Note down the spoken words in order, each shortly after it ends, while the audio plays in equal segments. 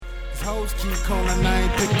hoes keep calling, I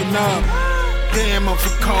ain't picking up. Damn, I'm so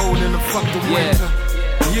cold in the fucking winter.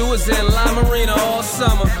 You was in La Marina all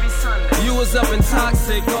summer. You was up in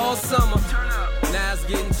Toxic all summer. Now it's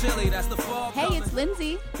getting chilly, that's the fall. Hey, it's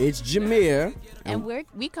Lindsay. It's Jameer. And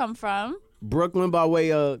we come from Brooklyn by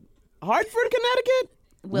way of Hartford, Connecticut?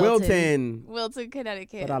 Wilton,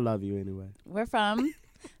 Connecticut. But I love you anyway. We're from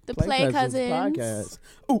the Play Cousins. Podcast.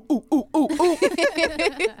 Ooh, ooh, ooh, ooh, ooh.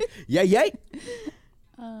 Yay, yay.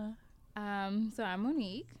 So I'm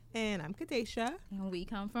Monique. And I'm Kadesha. And we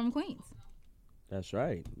come from Queens. That's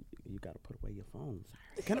right. You got to put away your phones.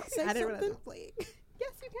 Can I say I didn't something? realize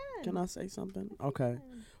Yes, you can. Can I say something? Okay.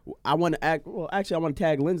 I want to I want to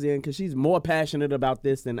tag Lindsay in because she's more passionate about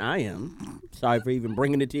this than I am. Sorry for even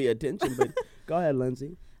bringing it to your attention, but go ahead,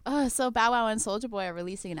 Lindsay. So Bow Wow and Soulja Boy are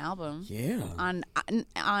releasing an album. Yeah.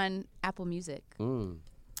 On Apple Music.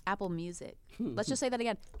 Apple Music. Let's just say that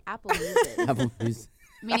again. Apple Music. Apple Music.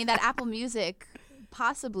 Meaning that Apple Music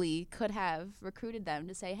possibly could have recruited them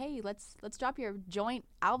to say, hey, let's drop your joint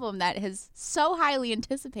album that is so highly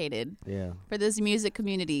anticipated for this music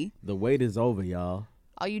community. The wait is over, y'all.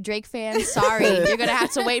 All you Drake fans, sorry. You're going to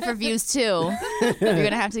have to wait for views too. You're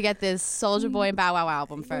going to have to get this Soulja Boy and Bow Wow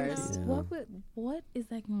album first. Yeah. What is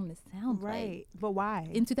that going to sound like? Right. But why?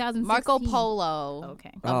 In 2016? Marco Polo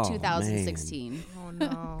Okay. of 2016. Man. Oh,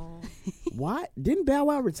 no. What? Didn't Bow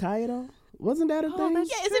Wow retire, though? Wasn't that a thing? that's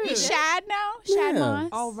Yeah, isn't he true. Shad now? Shad Yeah. Moss?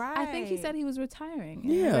 All right. I think he said he was retiring.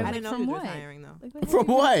 Yeah. I didn't know from he was what? retiring, though. Like, From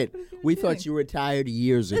what? We doing? thought you retired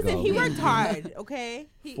years ago. Listen, he worked hard, okay?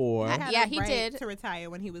 For? had Yeah, a he right did. to retire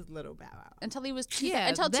when he was little Bow Wow. Until he was Yeah,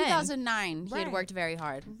 then. 2009, he had Right. worked very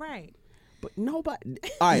hard. Right. But nobody.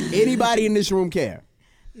 All right, anybody in this room care?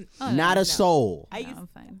 Not a soul. I used I'm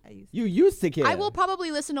fine. You used to care. I will probably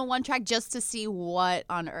listen to one track just to see what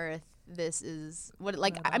on earth this is. What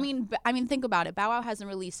like I mean think about it. Bow Wow hasn't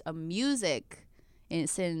released a music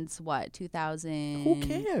since what 2000. Who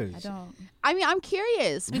cares? I don't. I mean, I'm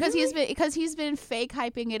curious because he's been fake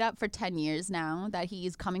hyping it up for 10 years now that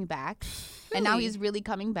he's coming back, and now he's really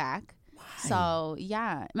coming back. Why? So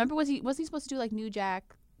yeah, remember was he supposed to do like New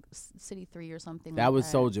Jack City 3 or something? That like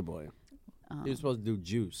was that? Soulja Boy. He was supposed to do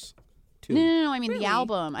Juice. Too. No. I mean the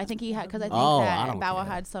album. I think he had because I think I that don't Bow Wow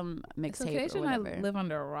care. had some So mixtape Kadesh or and I whatever. live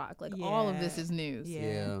under a rock. Like all of this is news.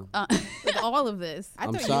 Yeah. Like all of this. I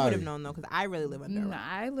I'm thought you sorry. would have known, though, because I really live under a No, rock.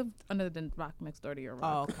 I live under the rock next door to your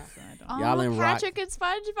rock. Oh, okay. So I don't. Y'all in rock. Patrick and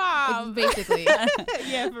SpongeBob. Basically.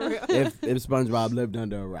 Yeah, for real. if SpongeBob lived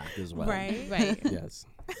under a rock as well. Right. Right. Yes.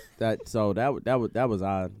 That was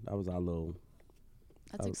our little.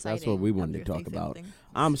 That's exciting. That's what we wanted to Say talk about. something.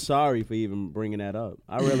 I'm sorry for even bringing that up.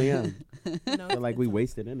 I really am. No, I feel like we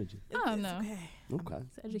wasted energy. Oh, no. okay. Okay.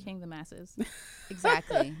 It's educating the masses.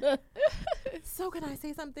 Exactly. So can I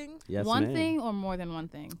say something? Yes, one ma'am. thing or more than one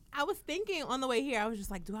thing? I was thinking on the way here, I was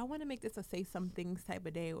just like, do I want to make this a say something type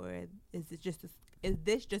of day, or is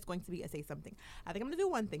this just going to be a say something? I think I'm going to do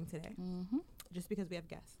one thing today, just because we have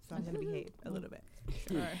guests, so I'm going to behave a little bit.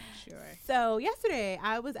 Sure. So yesterday,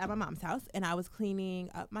 I was at my mom's house, and I was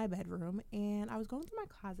cleaning up my bedroom, and I was going through my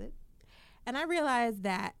closet, and I realized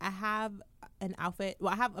that I have an outfit.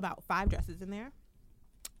 Well, I have about 5 dresses in there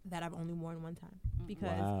that I've only worn one time,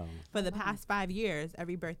 because Wow. for the past 5 years,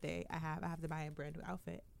 every birthday I have to buy a brand new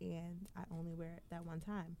outfit, and I only wear it that one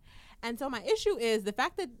time. And so my issue is the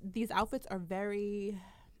fact that these outfits are very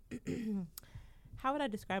how would I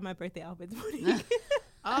describe my birthday outfits?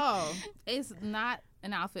 Oh, it's not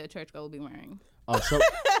an outfit a churchgoer will be wearing. Oh,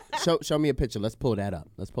 show me a picture. Let's pull that up.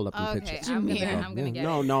 Let's pull up the Okay, picture. I'm gonna get it.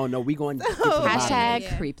 No. We going to get to the bottom. Hashtag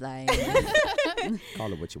Yeah. creep line.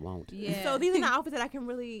 Call it what you want. Yeah. So these are not outfits that I can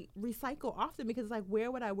really recycle often, because it's like,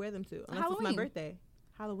 where would I wear them to? Unless it's my Halloween. birthday.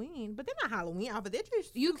 Halloween. But they're not Halloween outfits. They're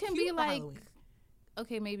just You too can cute be for like, Halloween.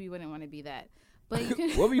 okay, maybe you wouldn't want to be that, but you can.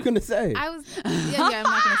 What were you gonna say? I was, yeah, I'm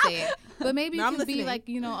not gonna say it, but maybe No, you I'm can be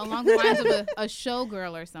listening. like, along the lines of a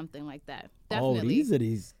showgirl or something like that. Definitely. Oh, these are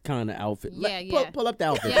these kind of outfits. Yeah. Pull up the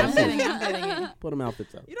outfits. Yeah, I'm Let's see. getting it. Put them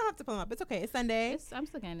outfits up. You don't have to pull them up. It's okay. It's Sunday. I'm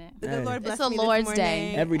still getting it. The Hey. Lord It's blessed the me Lord's this Day.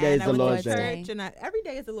 morning, Every day and is I the went to Lord's church, Day. and every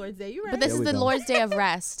day is the Lord's Day. You're right. But this There is we the go. Lord's Day of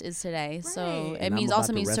rest is today. So Right. it And I'm means about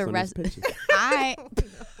also means to on rest. this picture. I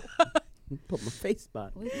Put my face by.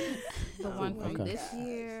 Was it the one from okay. this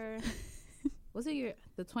year? Was it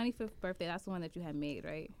the 25th birthday? That's the one that you had made,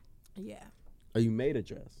 right? Yeah. Oh, you made a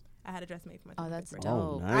dress. I had a dress made for my Oh, 25th that's birthday.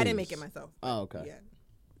 dope. nice. I didn't make it myself. Oh, okay. Yeah.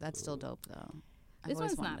 That's still dope though. This I've always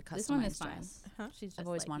one's wanted not. a This one is customized fine. dress. She's just I've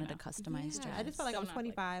always like, wanted a customized yeah, dress. I just felt like I was Still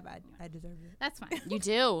not 25. I deserve it. That's fine. You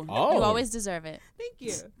do. Oh. You always deserve it. Thank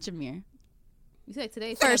you. Jameer. You said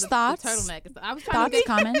today. First thoughts? The turtleneck. I was trying to Thoughts,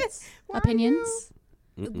 comments, Why opinions?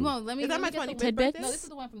 No, let me. Is that let me my get 25th the- birthday? No, this is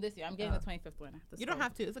the one from this year. I'm getting the 25th one. You don't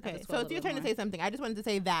have to. It's okay. just So scroll it's a your little turn to more. say something. I just wanted to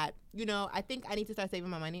say that, you know, I think I need to start saving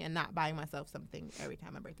my money and not buying myself something every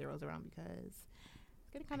time my birthday rolls around because it's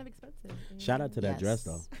getting kind of expensive. Shout out to that dress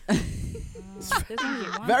though. This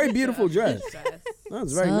one's Very beautiful dress. That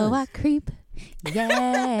was very so nice. I creep.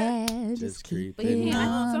 Yeah. Just creep. But you it can't.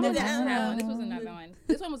 on. Someone else had one. This was another one.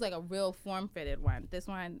 This one was like a real form-fitted one. This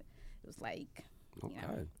one was like, you know,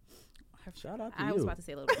 Okay. Shout out to I you. was about to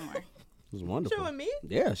say a little bit more. It was wonderful. Showing me?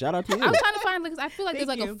 Yeah, shout out to you. I was trying to find like, 'cause I feel like there's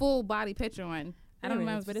Thank like you. a full body picture one. I don't There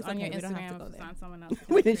remember, is. but it's It's on your okay, we don't have Instagram. to go It's there. on someone else's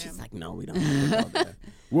We didn't. Instagram. She's like, no, we don't. Have to go there.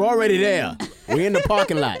 We're already there. We're in the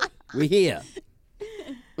parking lot. We're here.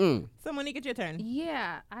 So Monique, it's your turn.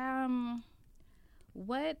 Yeah.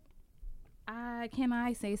 What? Can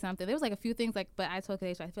I say something? There was like a few things like, but I told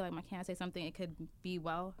Kadesh, I feel like my can I say something? It could be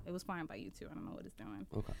it was fine by you too. I don't know what it's doing.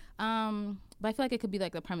 Okay. But I feel like it could be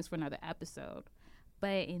like the premise for another episode.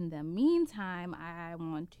 But in the meantime, I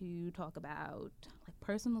want to talk about like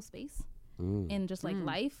personal space in just like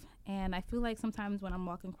life. And I feel like sometimes when I'm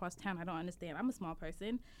walking across town, I don't understand. I'm a small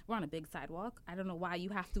person. We're on a big sidewalk. I don't know why you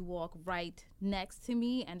have to walk right next to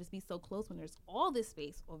me and just be so close when there's all this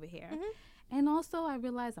space over here. And also I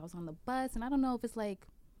realized I was on the bus, and I don't know if it's like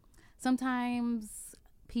sometimes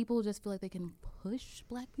people just feel like they can push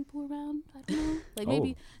black people around. I don't know. Like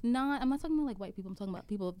maybe not. I'm not talking about like white people. I'm talking about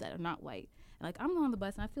people that are not white. And like I'm on the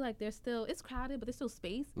bus, and I feel like it's crowded, but there's still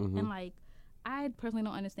space. And like I personally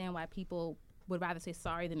don't understand why people would rather say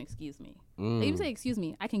sorry than excuse me. Like, if you say excuse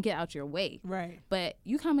me, I can get out your way. Right. But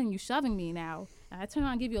you come and you shoving me now, and I turn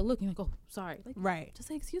around and give you a look, and you're like, oh, sorry. Like, Right. just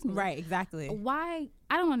say excuse me. Right, exactly. Why?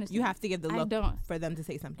 I don't understand. You have to give the I look don't. for them to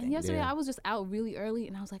say something. And yesterday Yeah. I was just out really early,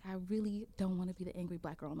 and I was like, I really don't want to be the angry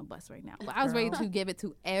black girl on the bus right now. But I was ready to give it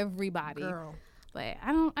to everybody. Girl. But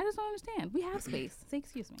I just don't understand. We have space. Say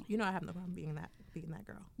excuse me. You know I have no problem being that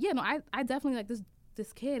girl. Yeah, no, I definitely like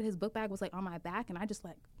this kid. His book bag was like on my back, and I just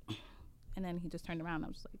like, and then he just turned around. And I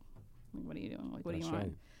was just like, what are you doing? Like, what That's do you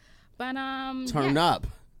right. want? But Turn yeah. up.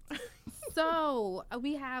 So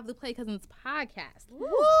we have the Play Cousins podcast.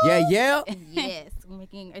 Yeah, yeah. Yes,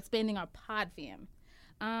 expanding our pod fam.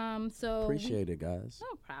 So Appreciate it, guys.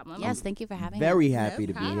 no problem. Yes, thank you for having Very us. happy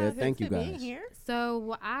to be here. Thank you, Being guys. here.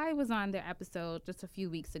 So I was on their episode just a few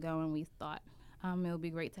weeks ago, and we thought it would be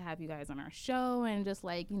great to have you guys on our show and just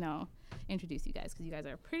like, you know, introduce you guys because you guys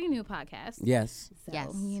are a pretty new podcast. Yes. So, Yes.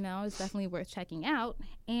 you know, it's definitely worth checking out.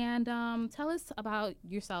 And tell us about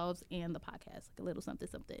yourselves and the podcast, like a little something.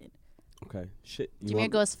 Okay. Shit. you Jameer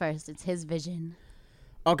want- goes first. It's his vision.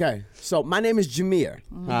 Okay, so my name is Jameer.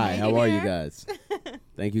 Hi, how are you guys?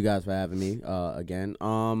 Thank you guys for having me again.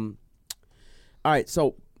 All right,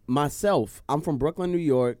 so myself, I'm from Brooklyn, New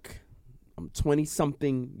York. I'm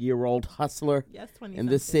 20-something-year-old hustler Yes, 20 in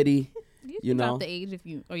this city. You You can know, drop the age if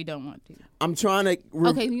you don't want to. I'm trying to.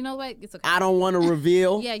 Okay, you know what? It's okay. I don't want to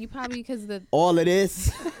reveal Yeah, you probably because the all of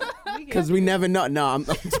this because we never know. No, I'm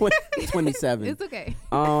 27. it's okay.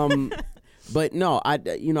 But no, I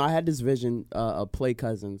had this vision of Play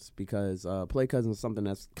Cousins because Play Cousins is something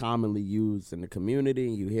that's commonly used in the community.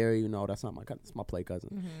 You hear, that's not my cousin, it's my Play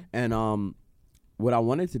Cousin. And what I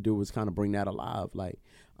wanted to do was kind of bring that alive. Like,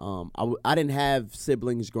 I didn't have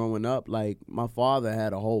siblings growing up. Like, my father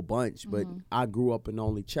had a whole bunch, but I grew up an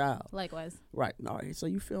only child. Likewise. Right. All right. So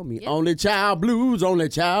you feel me? Yeah. Only child blues.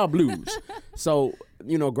 So,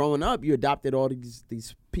 growing up, you adopted all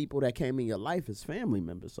these people that came in your life as family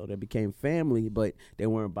members. So they became family, but they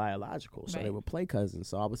weren't biological. So they Right. were play cousins.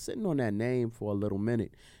 So I was sitting on that name for a little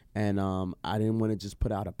minute. And I didn't want to just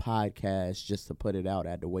put out a podcast just to put it out.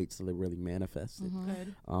 I had to wait till it really manifested.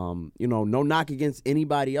 Good. No knock against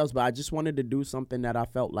anybody else, but I just wanted to do something that I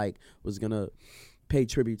felt like was going to pay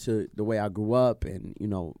tribute to the way I grew up and,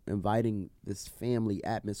 inviting this family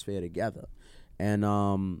atmosphere together. And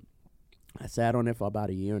I sat on it for about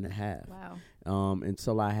a year and a half. Wow.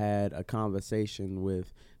 Until I had a conversation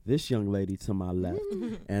with this young lady to my left,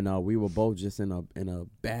 and we were both just in a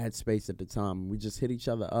bad space at the time. We just hit each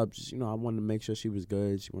other up. Just I wanted to make sure she was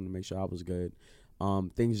good. She wanted to make sure I was good.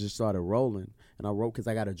 Things just started rolling, and I wrote because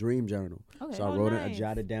I got a dream journal. Okay. So I Oh, wrote nice. I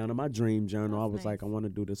jotted down in my dream journal. That's I was like, I nice. want to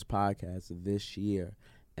do this podcast this year,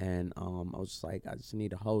 and I was just like, I just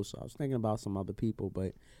need a host. So I was thinking about some other people,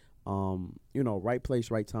 but right place,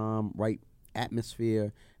 right time, right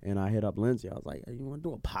atmosphere. And I hit up Lindsay. I was like, hey, you want to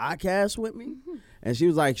do a podcast with me? And she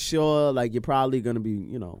was like, sure. Like, you're probably gonna be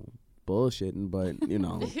bullshitting, but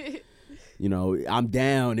I'm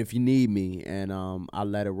down if you need me. And I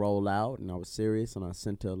let it roll out, and I was serious, and I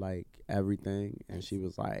sent her like everything, and she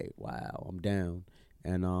was like, wow, I'm down.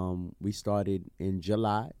 And we started in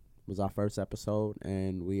July was our first episode,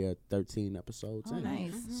 and we are 13 episodes in.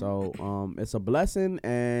 Nice. So it's a blessing,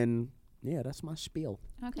 and yeah, that's my spiel.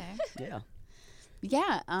 Okay. Yeah.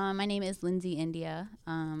 Yeah, my name is Lindsay India.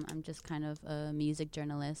 I'm just kind of a music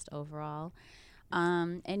journalist overall.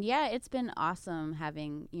 And yeah, it's been awesome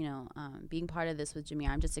having, being part of this with Jameer.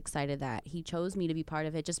 I'm just excited that he chose me to be part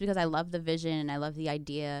of it just because I love the vision and I love the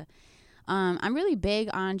idea. I'm really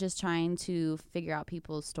big on just trying to figure out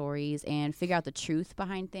people's stories and figure out the truth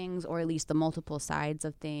behind things, or at least the multiple sides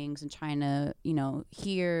of things, and trying to,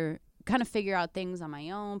 figure out things on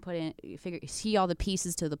my own, see all the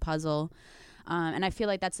pieces to the puzzle. And I feel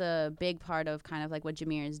like that's a big part of kind of like what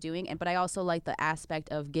Jameer is doing. But I also like the aspect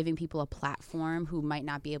of giving people a platform who might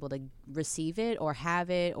not be able to receive it or have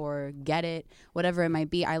it or get it, whatever it might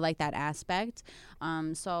be. I like that aspect.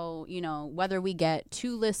 So, whether we get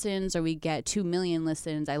 2 listens or we get 2 million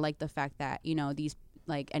listens, I like the fact that, these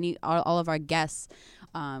all of our guests,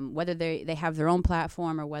 whether they have their own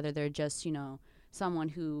platform or whether they're just, someone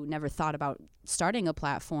who never thought about starting a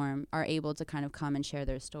platform, are able to kind of come and share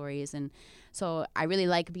their stories. And so I really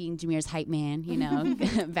like being Jameer's hype man,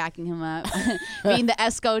 backing him up, being the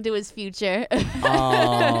Esco to his future.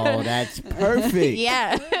 Oh, that's perfect.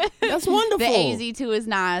 Yeah. That's wonderful. The AZ to his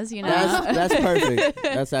Nas, That's perfect.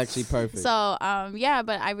 That's actually perfect. So,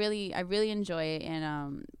 but I really enjoy it.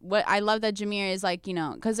 And what I love that Jameer is like,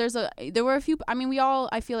 because there were a few, we all,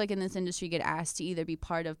 I feel like in this industry, get asked to either be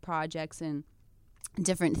part of projects and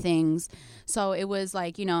different things. So it was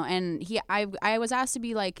like, and I was asked to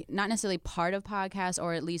be like, not necessarily part of podcasts,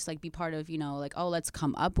 or at least like be part of, let's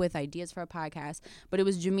come up with ideas for a podcast. But it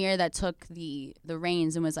was Jameer that took the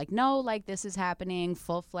reins and was like, no, like this is happening,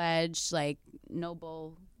 full-fledged, like no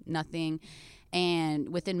bull, nothing.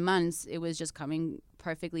 And within months, it was just coming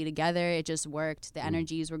perfectly together. It just worked. The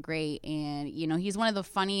energies were great. And, he's one of the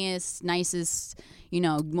funniest, nicest,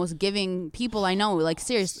 most giving people I know. Like,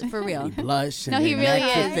 seriously, for real. He blush. No, he really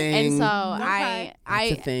is. And so That's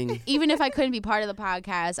a thing. even if I couldn't be part of the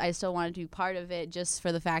podcast, I still wanted to be part of it just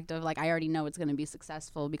for the fact of, like, I already know it's going to be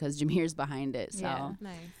successful because Jameer's behind it. So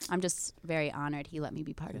Nice. I'm just very honored he let me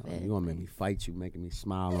be part of it. You going to make me fight you, making me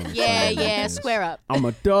smile on the Yeah, square up. I'm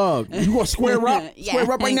a dog. You want to square up? Yeah.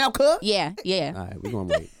 Square up right now, cuz? Yeah. All right, we're going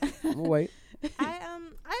to wait. I'm going to wait.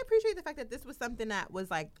 I appreciate the fact that this was something that was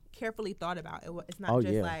like carefully thought about. It's not Oh,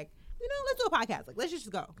 just yeah. like, let's do a podcast. Like, let's just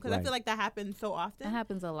go, because I Right. feel like that happens so often. That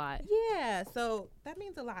happens a lot. Yeah, so that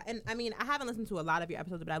means a lot. And I haven't listened to a lot of your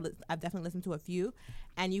episodes, but I've definitely listened to a few,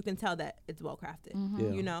 and you can tell that it's well crafted.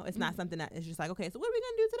 Yeah. It's not something that is just like, okay, so what are we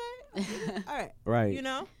gonna do today? All right,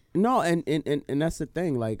 Right. No, and that's the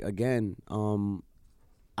thing. Like, again,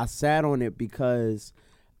 I sat on it because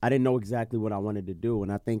I didn't know exactly what I wanted to do.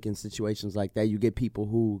 And I think in situations like that, you get people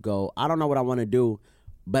who go, I don't know what I want to do,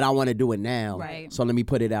 but I want to do it now. Right. So let me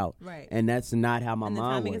put it out. Right. And that's not how my and the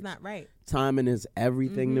mind timing works. is not right. Timing is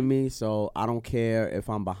everything to me. So I don't care if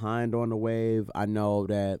I'm behind on the wave. I know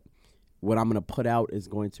that what I'm going to put out is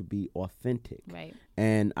going to be authentic. Right.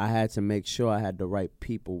 And I had to make sure I had the right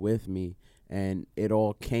people with me. And it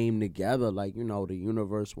all came together, like, the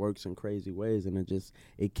universe works in crazy ways, and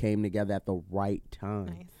it came together at the right time.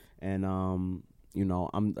 Nice. And I'm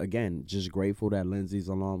again just grateful that Lindsay's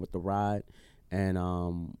along with the ride, and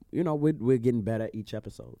we're getting better each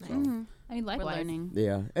episode. So We're Likewise. learning.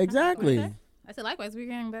 yeah, exactly. Okay. I said likewise. We're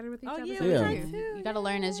getting better with each Oh, other. yeah, so we Yeah. try thank you. too. You got to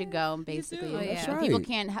learn as you go, basically. do. Oh, yeah. That's People right.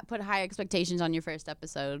 can't put high expectations on your first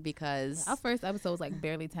episode because Our first episode was like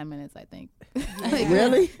barely 10 minutes, I think.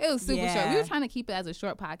 Really? It was super short. We Yeah. were trying to keep it as a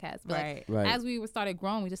short podcast, but Right. Right. as we started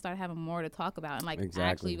growing, we just started having more to talk about, and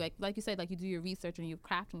Exactly. actually, like you said, like you do your research and you're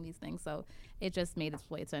crafting these things, so it just made its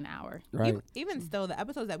way to an hour. Right. Even still, the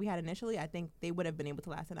episodes that we had initially, I think they would have been able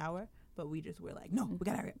to last an hour, but we just were like, no, we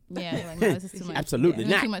gotta hurry up. Yeah, you're like, no, this is too much. Absolutely This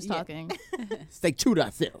is not. too much talking. Stay true to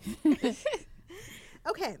ourselves.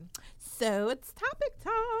 Okay, so it's topic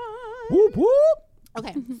time. Whoop whoop.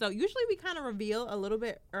 Okay, so usually we kind of reveal a little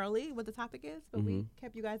bit early what the topic is, but we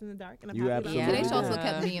kept you guys in the dark, and I'm You happy about absolutely Today that. she also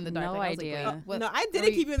Yeah. kept me in the dark. No like, I was like, idea. wait, what? No, I are didn't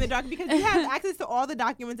we- keep you in the dark because you have access to all the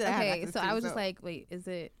documents that I have Okay, access so to. I was just like, wait, is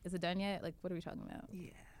it done yet? Like, what are we talking about? yeah.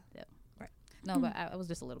 No, but I was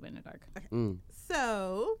just a little bit in the dark.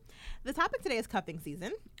 So, the topic today is cuffing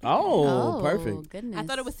season. Oh, perfect. Goodness. I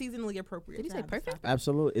thought it was seasonally appropriate. Did you to say have this perfect? topic.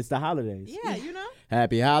 Absolutely. It's the holidays. Yeah, you know.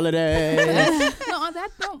 Happy holidays. No, on that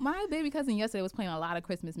note, my baby cousin yesterday was playing a lot of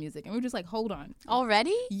Christmas music, and we were just like, hold on.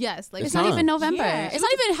 Already? Yes, like It's not even November. Yeah. It's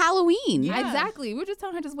not even Halloween. Yeah. Exactly. We were just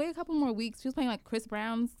telling her just wait a couple more weeks. She was playing like Chris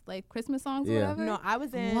Brown's like Christmas songs or Yeah. whatever. No, I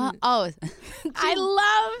was in. What? Oh, I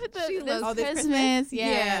love She this loves Oh, this Christmas.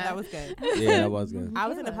 Yeah, that was good. Yeah, that was good. I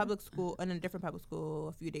was in a public school, in a different public school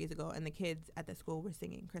a few days ago, and the kids at the school were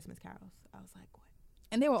singing Christmas carols. I was like, what?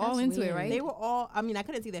 And they were all That's into it, weird. right? They were all. I mean, I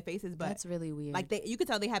couldn't see their faces, but That's really weird. like you could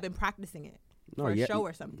tell they had been practicing it No, for a yeah, show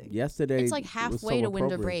or something. Yesterday, it's like was so halfway to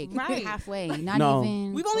winter appropriate. break. Right. Halfway. Not No.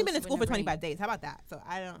 even. We've only close been in to school for winter break. 25 days. How about that? So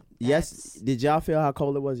I don't. Yes. That's- Did y'all feel how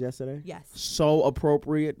cold it was yesterday? Yes. So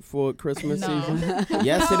appropriate for Christmas No. season.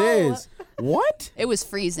 Yes, it is. What? It was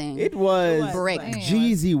freezing. It was Brick.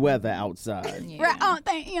 Jeezy weather outside. Yeah. Right. Oh,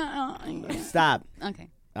 thank you. Stop. Okay.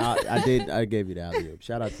 I gave you the alley-oop.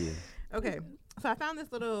 Shout out to you. Okay. So I found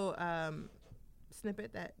this little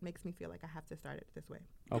snippet that makes me feel like I have to start it this way.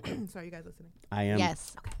 Okay. So are you guys listening? I am.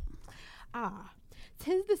 Yes. Ah,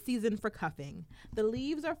 'tis the season for cuffing. The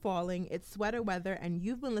leaves are falling, it's sweater weather, and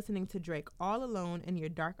you've been listening to Drake all alone in your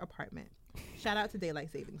dark apartment. Shout out to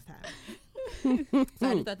Daylight Savings Time. So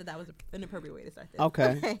I just thought that was an appropriate way to start this.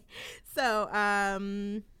 Okay. So,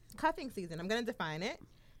 cuffing season. I'm going to define it.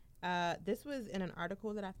 This was in an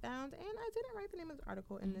article that I found, and I didn't write the name of the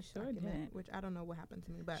article in this document, didn't. which I don't know what happened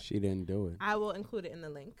to me, but She didn't do it. I will include it in the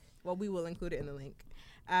link. Well, we will include it in the link.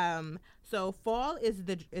 So fall is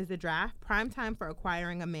the draft, prime time for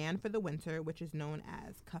acquiring a man for the winter, which is known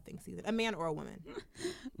as cuffing season. A man or a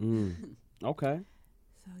woman. Okay.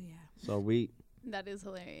 So yeah. So we. That is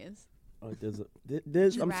hilarious.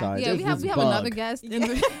 There's. I'm sorry. Yeah, there's we have this another bug. guest in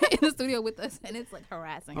the studio with us, and it's like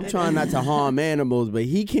harassing. I'm us. trying not to harm animals, but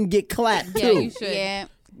he can get clapped Yeah, too. you should. Yeah.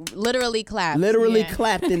 Literally clap. Literally Yeah.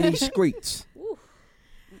 clapped in these streets.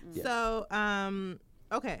 So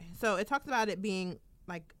okay. So it talks about it being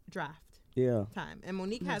like draft Yeah. time, and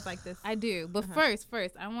Monique has like this. I do, but first,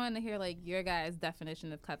 I want to hear like your guys'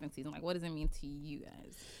 definition of cuffing season. Like, what does it mean to you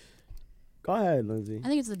guys? Go ahead, Lindsay. I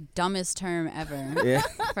think it's the dumbest term ever. Yeah.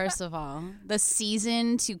 First of all, the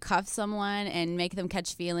season to cuff someone and make them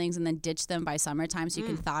catch feelings and then ditch them by summertime so you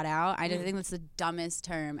can thaw it out. I think that's the dumbest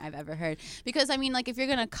term I've ever heard. Because I mean, like, if you're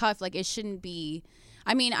gonna cuff, like, it shouldn't be.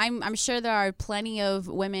 I mean, I'm sure there are plenty of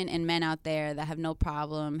women and men out there that have no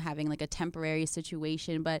problem having like a temporary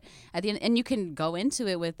situation, but at the end, and you can go into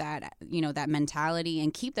it with that, you know, that mentality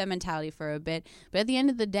and keep that mentality for a bit. But at the end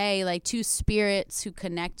of the day, like two spirits who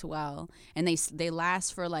connect well and they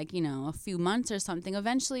last for like, you know, a few months or something.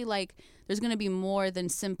 Eventually, like, there's going to be more than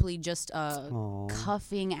simply just a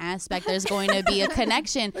cuffing aspect. There's going to be a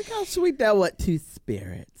connection. Look how sweet that was. Two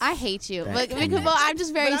spirits. I hate you. That But connect. well, I'm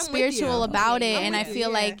just very But I'm with spiritual you. about it. I'm And I with you, feel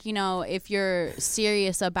yeah. like, you know, if you're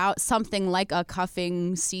serious about something like a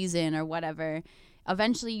cuffing season or whatever,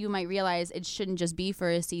 eventually you might realize it shouldn't just be for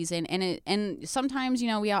a season. And sometimes, you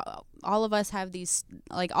know, we all of us have these,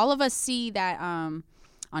 like, all of us see that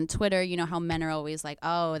on Twitter, you know, how men are always like,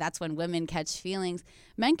 oh, that's when women catch feelings.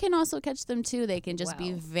 Men can also catch them too. They can just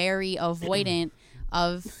be very avoidant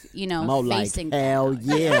of, you know, More like facing hell them.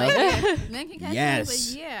 Men yeah. can catch Yes.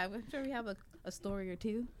 but yeah, I'm sure we have a story or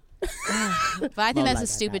two. But I think More that's like a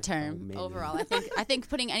stupid I got so term many. overall. I think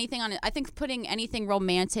putting anything on it. I think putting anything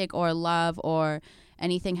romantic or love or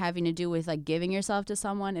anything having to do with like giving yourself to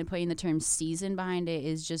someone and putting the term season behind it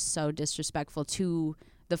is just so disrespectful to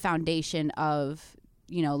the foundation of,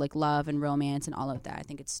 you know, like love and romance and all of that. I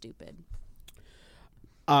think it's stupid.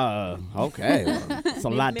 Okay. Well, it's a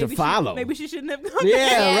lot to Maybe follow. Maybe she shouldn't have gone.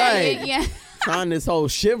 Yeah, right. Yeah. Trying this whole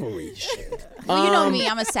chivalry shit. Well, you know me.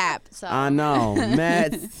 I'm a sap. So I know.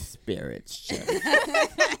 Mad spirits just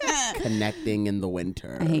connecting in the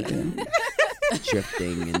winter. I hate you.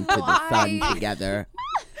 Drifting into the sun together.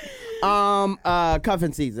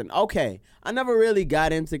 Cuffing season. Okay. I never really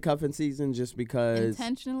got into cuffing season just because.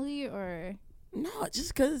 Intentionally or No,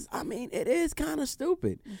 just because, I mean, it is kind of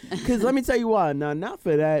stupid. Because let me tell you why. Now, not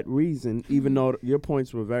for that reason, even though your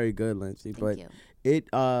points were very good, Lindsay. But you.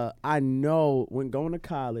 I know when going to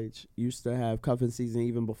college, used to have cuffing season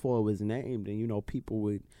even before it was named. And, you know, people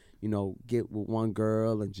would, you know, get with one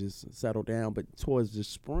girl and just settle down. But towards the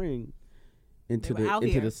spring, into They were out the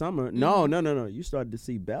here. summer, no. You started to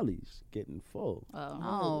see bellies getting full.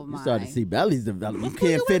 Oh You my. started to see bellies develop. You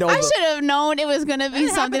can't fit over. I should have known it was gonna be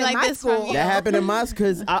something happened in like my this. school. For That happened in my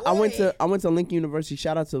because I went to Lincoln University.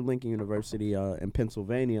 Shout out to Lincoln University in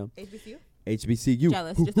Pennsylvania. HBCU? HBCU.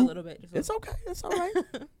 Jealous, just a little bit. It's okay. It's all right.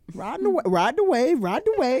 Ride the wave.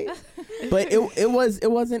 But it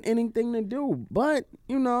wasn't anything to do. But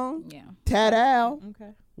you know, yeah. Tad Al,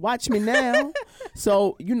 Okay. watch me now.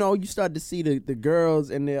 So you know, you start to see the girls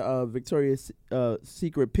in their Victoria's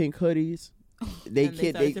Secret pink hoodies. they And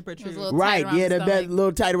kid started they to protrude. It was a little right, tight around yeah, the the bed stomach. a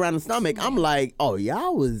little tight around the stomach. I'm like, oh,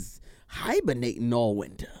 y'all was hibernating all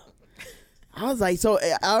winter. I was like, so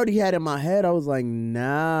I already had in my head, I was like,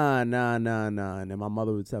 nah. And then my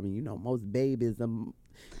mother would tell me, most babies are,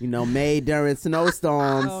 made during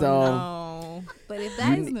snowstorms. Oh, so no. But if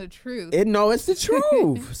that isn't the truth, it's the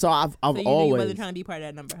truth. So I've So you knew you always wasn't trying to be part of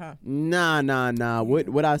that number, huh? Nah.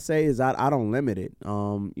 What I say is I don't limit it.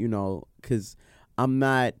 Because I'm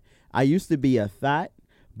not. I used to be a thought,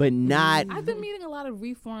 but not. I've been meeting a lot of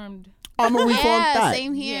reformed. I'm a reformed Yeah, thought.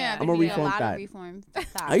 same here. Yeah. I've I'm a been reading reformed lot thought. of reformed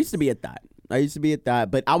thoughts. I used to be a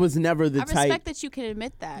thought, but I was never the I type. respect that you can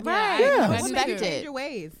admit that. Right. Yeah. What Respect made you change it. your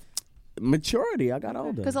ways? Maturity. I got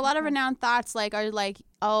older. Because a lot of renowned thoughts are like,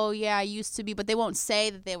 oh yeah, I used to be, but they won't say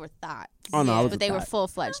that they were thoughts. Oh, no, I was but a they were thought.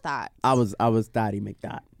 full-fledged thoughts. I was Thotty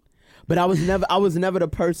McDot, but I was never the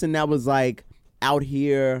person that was like out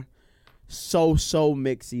here so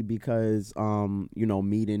mixy because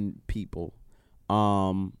meeting people.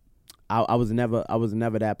 I was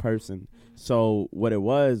never that person. So what it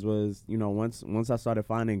was once I started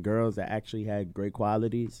finding girls that actually had great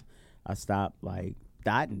qualities, I stopped like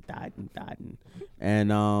dotting. And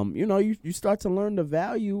you start to learn the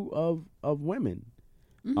value of women.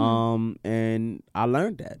 And I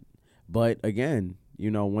learned that. But again,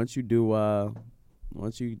 once you do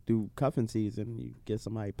cuffing season, you get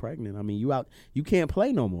somebody pregnant. I mean, you can't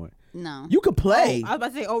play no more. No. You can play. I was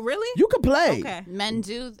about to say, oh, really? You can play. Okay. Men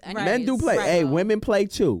do. Men do play. Right. Hey, women play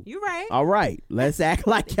too. You right. All right. Let's act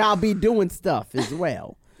like y'all be doing stuff as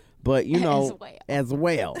well. But as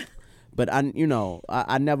well. But I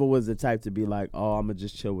never was the type to be like, oh, I'm gonna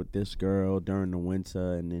just chill with this girl during the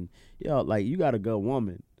winter, and then like you got a good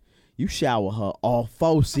woman. You shower her all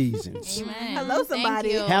 4 seasons. Amen. Hello,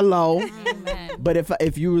 somebody. you. Hello. Amen. But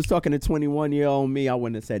if you was talking to 21-year-old me, I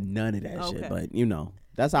wouldn't have said none of that Okay. shit. But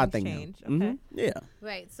that's how I think Change. now. Okay. Yeah.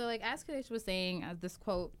 Right. So, like, as Kadesh was saying, this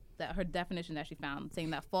quote that her definition that she found, saying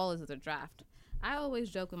that fall is a draft. I always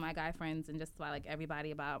joke with my guy friends and just about like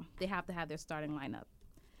everybody about they have to have their starting lineup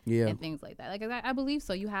Yeah. and things like that. Like, I believe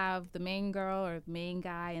so. You have the main girl or the main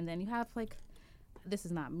guy, and then you have like, this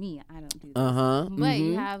is not me. I don't do this. But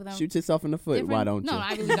you have them. Shoot yourself in the foot. Why don't you? No,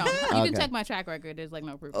 I really don't. You Okay. can check my track record. There's like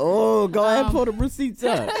no proof. Oh, go ahead, pull the receipts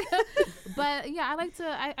up. But yeah, I like to.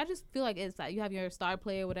 I just feel like it's like you have your star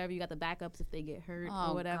player, whatever. You got the backups if they get hurt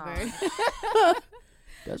Oh, or whatever. God.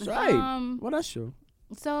 That's right. Well, that's true.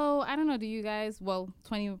 So I don't know. Do you guys? Well,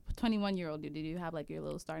 21-year-old. Did you have like your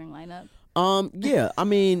little starting lineup? Yeah. I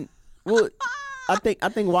mean, well, I think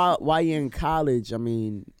while you're in college, I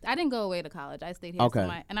mean. I didn't go away to college. I stayed here. Okay.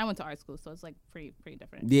 So and I went to art school, so it's like pretty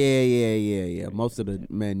different. Yeah. Most of the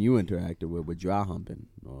men you interacted with were dry humping.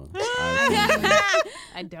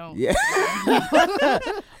 I don't. Yeah.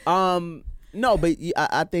 No, but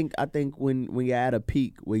I think when you're at a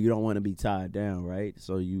peak where you don't want to be tied down, right?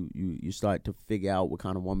 So you start to figure out what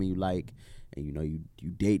kind of woman you like, and you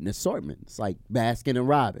date an assortment. It's like Baskin and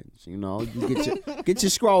Robbins. You get your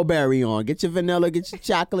strawberry on, get your vanilla, get your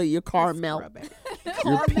chocolate, your caramel,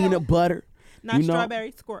 your peanut butter. Not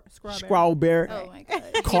strawberry, strawberry. Strawberry, Oh my god.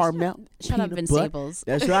 caramel. Shut up, peanut Vince butter. Staples.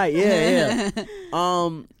 That's right. Yeah.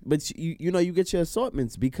 But you get your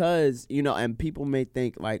assortments because and people may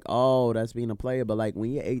think like, oh, that's being a player, but like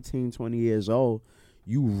when you're 18, 20 years old,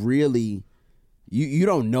 you really you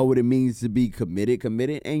don't know what it means to be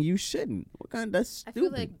committed, and you shouldn't. That's stupid. I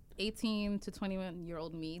feel like 18 to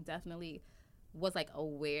 21-year-old me definitely was like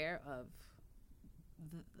aware of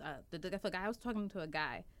if a guy I was talking to a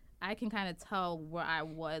guy. I can kind of tell where I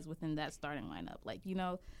was within that starting lineup. Like,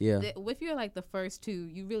 Yeah. If you're like the first two,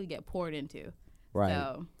 you really get poured into. Right.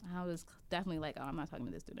 So I was definitely like, oh, I'm not talking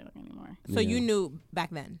to this dude anymore. So you knew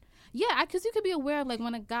back then. Yeah, because you could be aware of like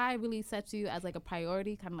when a guy really sets you as like a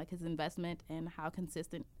priority, kind of like his investment and how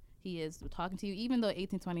consistent he is with talking to you. Even though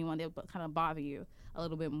 18, 21, they'll kind of bother you a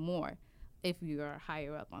little bit more if you are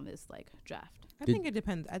higher up on this like draft. I think it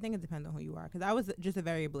depends on who you are, because I was just a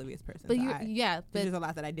very oblivious person. But so but there's a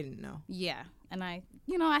lot that I didn't know. yeah, and I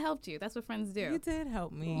helped you. That's what friends do. You did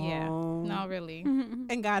help me. Yeah, no, really.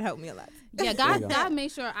 And God helped me a lot. Yeah, God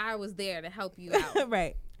made sure I was there to help you out.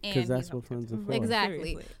 Right. because And that's he what helped you. friends are for. Exactly.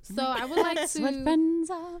 Seriously. So I would like That's what to. friends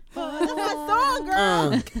are That's my song,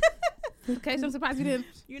 girl. Okay, so I'm surprised you didn't.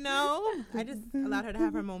 I just allowed her to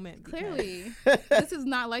have her moment. because- Clearly, this is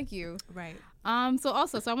not like you. Right. So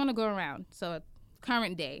I want to go around. So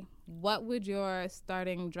current day, what would your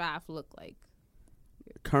starting draft look like?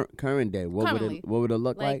 Current day, what Currently. would it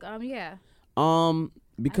look like? Yeah.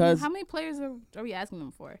 Because how many players are we asking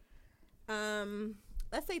them for?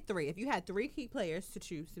 Let's say 3. If you had 3 key players to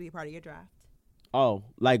choose to be a part of your draft. Oh,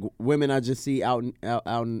 like women I just see out in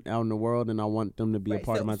the world, and I want them to be a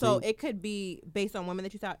part of my So team. it could be based on women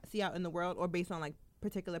that you see out in the world, or based on like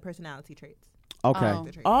particular personality traits. Okay.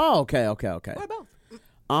 Okay. Or both.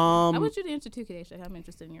 I want you to answer too, Kadesha. I'm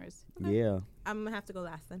interested in yours. Yeah. I'm gonna have to go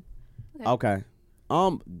last then. Okay.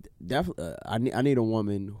 Definitely. I need a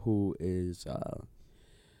woman who is. All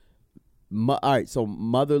right. So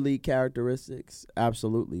motherly characteristics,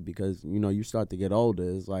 absolutely, because you start to get older.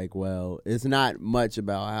 It's like, well, it's not much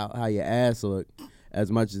about how your ass look, as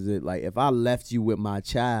much as it like if I left you with my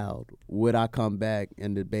child, would I come back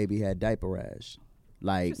and the baby had diaper rash?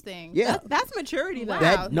 Like, Interesting. yeah, That's maturity. Though. Wow.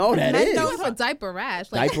 that Men is don't What's a diaper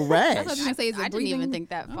rash? Like, diaper I rash. thought you were gonna say it's a I didn't breathing. even think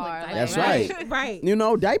that Oh, far. like, Like, That's right.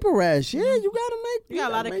 Right. Diaper rash. Yeah, you gotta make. You got a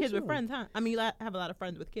gotta lot of make kids sure. with friends, huh? I mean, you have a lot of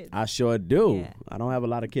friends with kids. I sure do. Yeah. I don't have a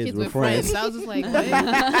lot of kids Kids with with friends. I was just like,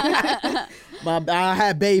 what? I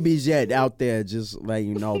have babies yet out there, just like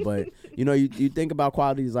but you think about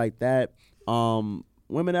qualities like that.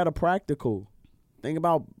 Women that are practical. Think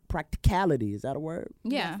about practicality. Is that a word?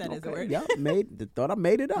 Yeah. That is a word. Yeah, thought I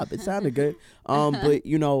made it up. It sounded good.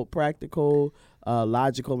 But practical,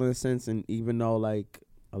 logical in a sense, and even though like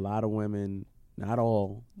a lot of women, not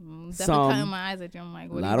all, Definitely some, cutting my eyes at you. I'm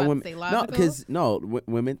like, a what lot are of you women, about to say? Logical? because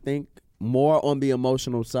women think more on the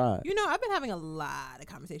emotional side. I've been having a lot of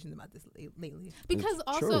conversations about this lately. Because It's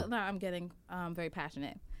also, true. no, I'm getting very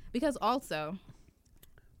passionate. Because also,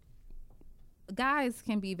 guys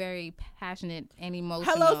can be very passionate and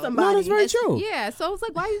emotional. Hello, somebody. No, that's very true. Yeah, so it's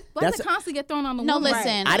like, why does That's- it constantly get thrown on the No, woman?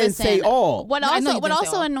 listen. I didn't say listen. all. What No, I know also you what didn't say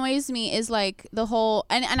also all. annoys me is like the whole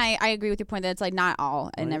and I agree with your point that it's like not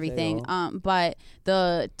all and didn't say everything. all. But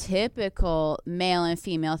the typical male and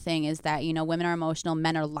female thing is that women are emotional,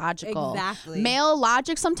 men are logical. Exactly. Male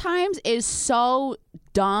logic sometimes is so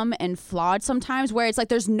dumb and flawed sometimes, where it's like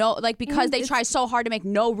there's no like because they try so hard to make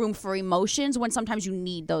no room for emotions when sometimes you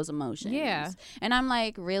need those emotions. Yeah. And I'm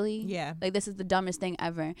like, really? Yeah. Like this is the dumbest thing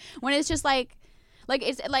ever. When it's just like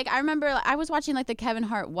it's like I remember I was watching like the Kevin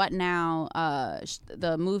Hart What Now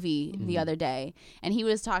the movie the other day, and he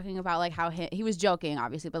was talking about like how he was joking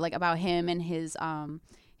obviously, but like about him and his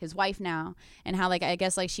wife now, and how like I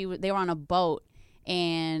guess like they were on a boat.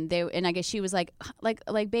 And I guess she was like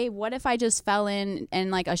babe, what if I just fell in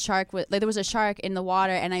and like a shark there was a shark in the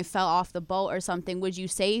water and I fell off the boat or something, would you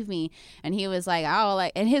save me? And he was like, oh,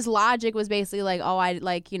 like, and his logic was basically like, oh, I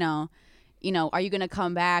like are you gonna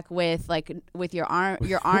come back with your arm and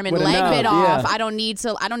With a leg nub, bit off? yeah. I don't need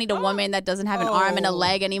a woman that doesn't have an arm and a Oh.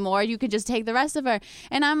 leg anymore. You could just take the rest of her.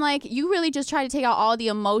 And I'm like, you really just try to take out all the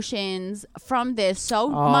emotions from this so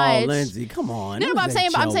much. Oh, Lindsay, come on. No, It but was I'm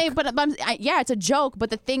a saying, joke. yeah, it's a joke. But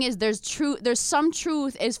the thing is, there's some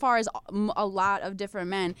truth as far as a lot of different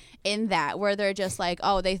men in that, where they're just like,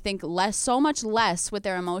 oh, they think so much less with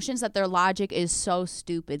their emotions that their logic is so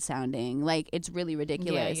stupid sounding. Like it's really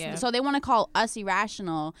ridiculous. Yeah. So they want to call us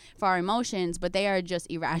irrational for our emotions, but they are just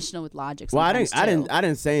irrational with logic. Well, I sometimes, too.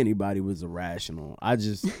 didn't say anybody was irrational. I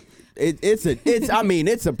just it's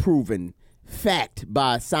a proven fact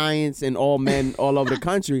by science and all men all over the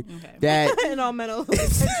country that And all mental.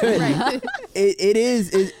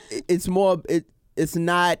 it's more it's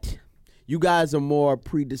not. You guys are more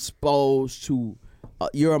predisposed to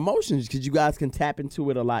your emotions because you guys can tap into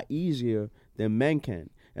it a lot easier than men can.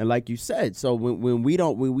 And like you said, so when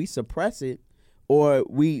we suppress it, or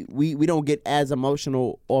we don't get as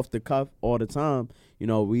emotional off the cuff all the time,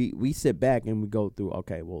 we sit back and we go through,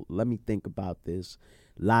 okay, well, let me think about this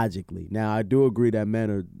logically. Now, I do agree that men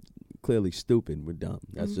are clearly stupid. We're dumb.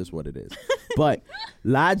 That's just what it is. But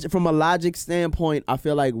from a logic standpoint, I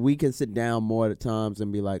feel like we can sit down more at times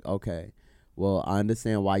and be like, okay, well, I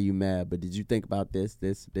understand why you mad, but did you think about this,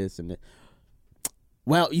 and that?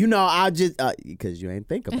 Well, I'll just because you ain't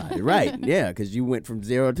think about it, right? Yeah, because you went from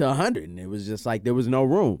 0 to 100, and it was just like there was no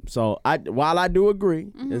room. So while I do agree,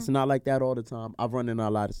 it's not like that all the time. I've run into a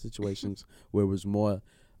lot of situations where it was more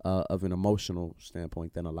of an emotional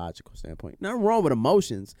standpoint than a logical standpoint. Nothing wrong with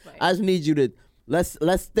emotions. Right. I just need you to let's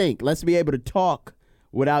think. Let's be able to talk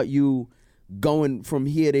without you going from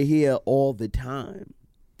here to here all the time.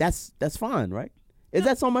 That's fine, right? Is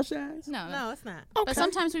that so much to ask? No, it's not. But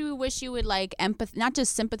sometimes we wish you would like not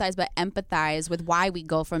just sympathize, but empathize with why we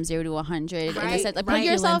go from 0 to 100. Right. And just, like, Right, put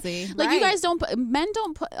yourself, Lindsay. like you Right. guys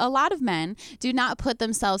a lot of men do not put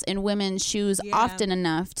themselves in women's shoes Yeah. often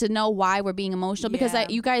enough to know why we're being emotional, because Yeah.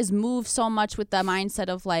 you guys move so much with the mindset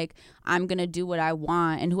of like, I'm going to do what I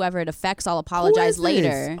want, and whoever it affects, I'll apologize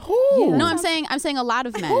later. Who? No, I'm saying a lot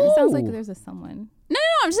of men. It sounds like Ooh. there's a someone. No,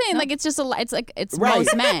 I'm saying like it's just it's Right.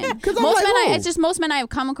 most men. 'Cause I'm Most like, men, who? it's just most men I have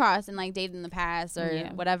come across and like dated in the past or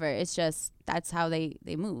Yeah. whatever. It's just that's how they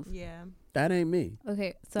move. Yeah. That ain't me.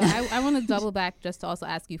 Okay, so I want to double back just to also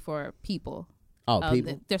ask you for people. Oh,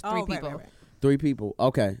 people. There's three people. Right. 3 people.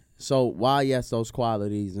 Okay. So while yes, those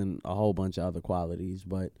qualities and a whole bunch of other qualities,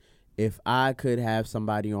 but if I could have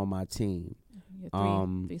somebody on my team,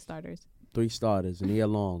 Three starters. 3 starters, Nia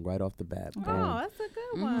Long right off the bat. Boom. Oh, that's a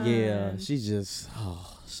good one. Yeah, she's just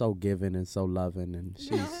so giving and so loving, and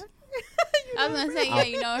she's I was gonna say, yeah,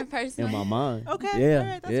 you know her personally. in my mind. Okay, Yeah, all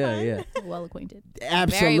right, that's yeah, fine. yeah. Well acquainted.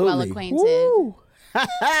 Absolutely. Very well acquainted. Woo.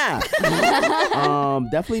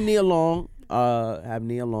 Definitely Nia Long. Have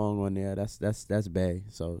Nia Long on there. That's Bae.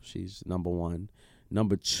 So she's number 1.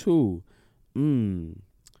 Number 2.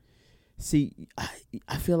 See,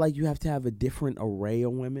 I feel like you have to have a different array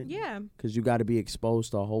of women. Yeah. Because you got to be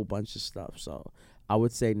exposed to a whole bunch of stuff. So I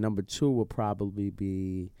would say number 2 would probably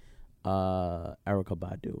be Erykah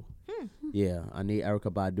Badu. Yeah, I need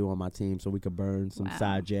Erykah Badu on my team so we could burn some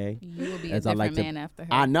side J. You will be As a I different like to- man after her.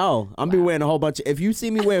 I know. I'm be wearing a whole bunch of. If you see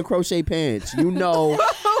me wearing crochet pants, you know.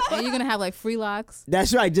 And you're gonna have like free locks,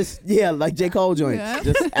 That's right. Just like J. Cole joints. Yeah.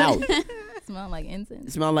 Just out. smell like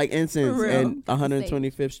incense. Smell like incense For real. and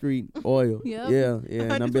 125th Street oil. Yep. Yeah.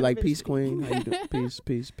 And I'll be like, 125th peace, Street. queen. How you doing?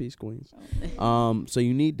 Peace, queens. So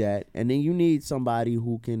you need that, and then you need somebody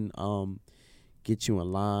who can get you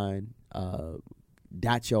in line,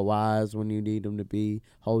 dot your I's when you need them to be,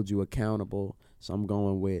 hold you accountable. So I'm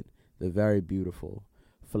going with the very beautiful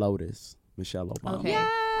FLOTUS, Michelle Obama. Okay.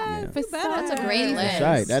 Yeah. For That's a some great reason- list. That's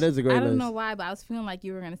right. That is a great I don't list. know why, but I was feeling like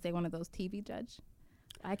you were gonna say one of those TV judge.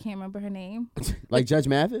 I can't remember her name. Like Judge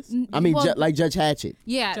Mathis? N- I mean, well- like Judge Hatchett.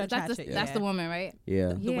 Yeah, Judge that's Hatchett, that's yeah. the woman, right?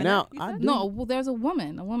 Yeah. Yeah. Now, You I said? do. No, well, there's a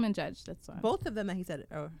woman judge. That's fine. Both of them that he said.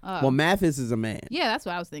 Well, Mathis is a man. Yeah, that's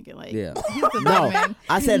what I was thinking. Like, Yeah. he's the No, man.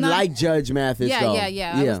 I He's said not- like Judge Mathis. Yeah, though.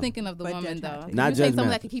 yeah. I was thinking of the But woman Judge though. Hatchett. Not You saying Judge someone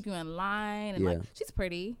that Mathis. could keep you in line and Yeah. like she's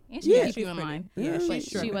pretty and she Yeah, can keep she's you in pretty. line. Yeah, but she's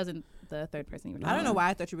she true. wasn't the third person you were. I don't know talking why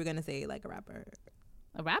I thought you were gonna say like a rapper. about.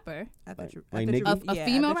 A rapper. I thought you. Like I thought you Nicki? were, A yeah,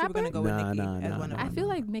 female I thought you were gonna rapper? go with Nah, Nicki nah, as nah, one of nah. I them. feel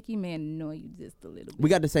like Nicki may annoy you just a little bit. We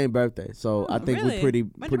got the same birthday, so I think really? we pretty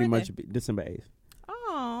When's your pretty much birthday? be, December 8th.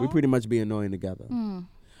 Oh. We pretty much be annoying together. Mm.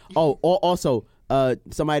 Oh, also,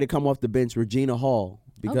 somebody to come off the bench, Regina Hall,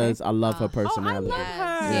 because I love her Oh, I personality. love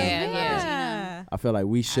Yes. her. Yeah. I feel like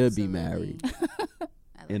we should be Absolutely. married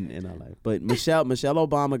I love in our life. But Michelle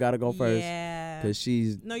Obama got to go first Yeah. because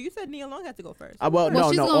she's. No, you said Nia Long had to go first. Well,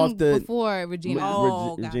 she's no, going off the before Regina.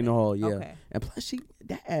 Oh, got Regina it. Hall, yeah. Okay. And plus,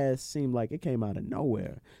 that ass seemed like it came out of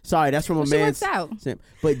nowhere. Sorry, that's from Well, a she man's. works out.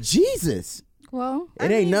 But Jesus, Well,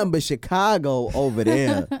 it ain't nothing but Chicago over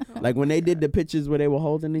there. Like when they did the pictures where they were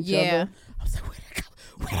holding each Yeah. other, I was like, where'd it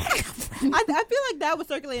come from? I feel like that was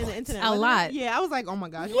circulating on the internet. A wasn't lot. it? Yeah, I was like, oh my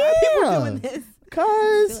gosh, why are people doing this? I feel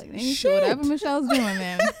Cause like they need to shit. whatever Michelle's doing,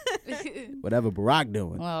 man. Whatever Barack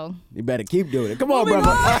doing, Well, you better keep doing it. Come on,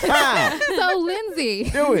 brother. so Lindsay,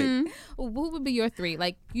 Do it. who would be your 3?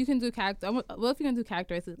 Like you can do character. Well, if you're gonna do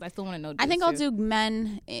characteristics, I still want to know. I think this, I'll too. do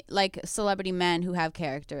men, like celebrity men who have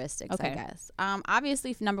characteristics. I Okay. guess.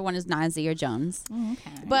 Obviously, number 1 is Nasir Jones, Oh,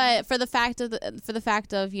 okay. but for the fact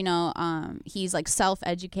of he's like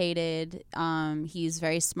self-educated. He's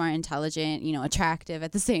very smart, intelligent. Attractive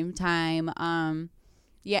at the same time.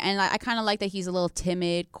 Yeah, and I kind of like that he's a little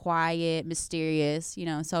timid, quiet, mysterious.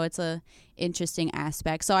 So it's a interesting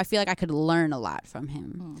aspect. So I feel like I could learn a lot from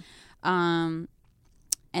him.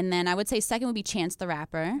 And then I would say second would be Chance the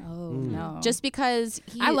Rapper. Oh no. Just because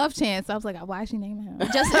he, I love Chance. I was like, why is she naming him?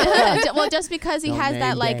 just because he Don't has name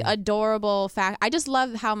that like that. adorable fact. I just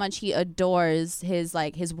love how much he adores his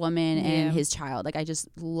woman Yeah. and his child. Like I just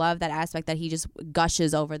love that aspect that he just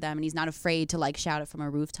gushes over them and he's not afraid to like shout it from a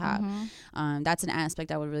rooftop. That's an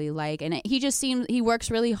aspect I would really like. And he works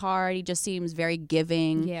really hard. He just seems very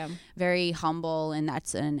giving, Yeah. very humble, and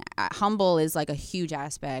humble is like a huge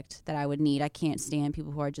aspect that I would need. I can't stand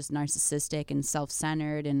people who are just narcissistic and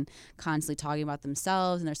self-centered and constantly talking about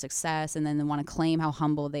themselves and their success and then they want to claim how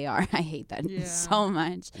humble they are. I hate that so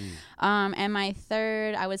much. And my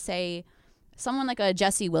third, I would say someone like a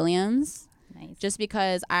Jesse Williams. Nice. Just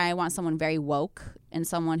because I want someone very woke and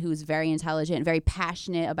someone who's very intelligent, very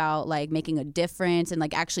passionate about like making a difference and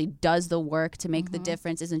like actually does the work to make the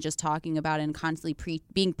difference, isn't just talking about it and constantly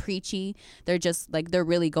being preachy. They're just like, they're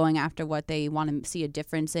really going after what they want to see a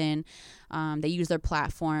difference in. They use their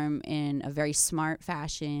platform in a very smart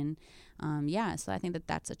fashion. So I think that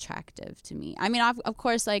that's attractive to me. I mean, of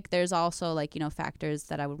course, like there's also like, factors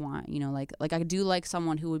that I would want, like I do like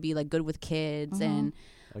someone who would be like good with kids and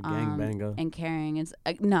A gangbanger. and caring. It's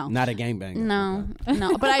no, Not a gangbanger. no,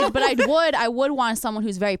 no. But I would want someone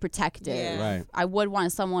who's very protective. Yeah. Right. I would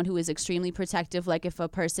want someone who is extremely protective. Like if a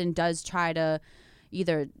person does try to,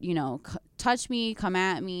 either, touch me, come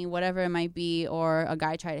at me, whatever it might be, or a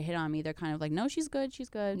guy try to hit on me, they're kind of like, no, she's good.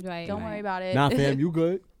 Right, Don't worry about it. Nah, fam, you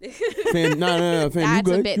good? Fam, no, fam, That's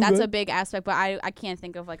you good? That's you a good? big aspect, but I can't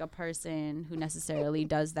think of like a person who necessarily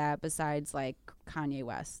does that besides like Kanye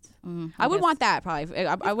West. I would guess. want that probably.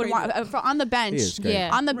 I would want on the bench. He is crazy.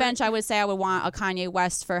 Yeah. On the bench, I would say I would want a Kanye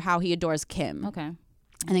West for how he adores Kim. Okay.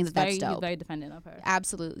 I think that's He's dope. very defendant of her.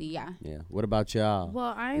 Absolutely, yeah. Yeah. What about y'all?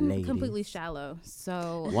 Well, I'm ladies? completely shallow,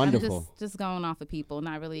 so Wonderful. I'm just going off of people,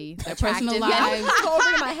 not really their Attractive. personal Yeah. lives. Go over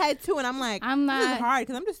in my head too, and I'm like, I'm this is not, hard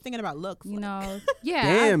because I'm just thinking about looks. you like, know, yeah.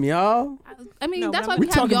 Damn, y'all. I mean, No, that's but why I'm- we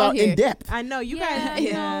We have talking y'all about here. in depth. I know you Yeah, guys.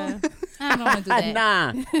 you know, I don't want to do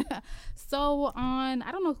that. Nah. So I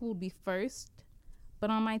don't know who would be first,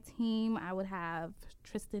 but on my team, I would have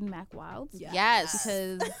Tristan McWilds. Yes.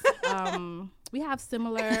 Because we have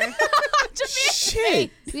similar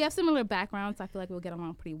Shit. backgrounds. So I feel like we'll get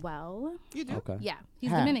along pretty well. You do. Okay. Yeah, he's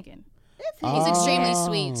How? Dominican. He's extremely Oh.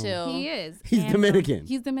 sweet too. He is. He's And, Dominican.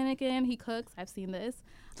 He's Dominican. He cooks. I've seen this.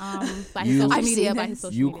 By You- his social I've media. seen By this. his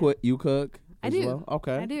social You media. quit. You cook. I as do. Well?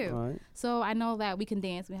 Okay. I do. All right. So I know that we can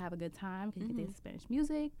dance. We have a good time. We can dance Spanish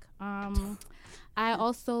music. I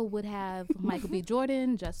also would have Michael B.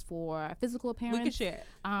 Jordan just for physical We appearance. could share.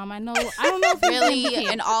 I don't know if we Really,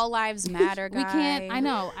 an all lives matter guy. we can't. I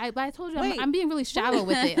know. But I told you Wait. I'm being really shallow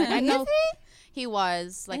with it. Like, I know. He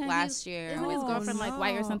was like And last he's- year. Isn't his Oh, girlfriend like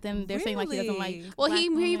white or no. something? They're saying like he doesn't like. Really? Well, black he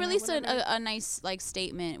women or released whatever. a nice like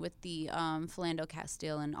statement with the Philando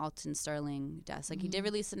Castile and Alton Sterling deaths. Like he did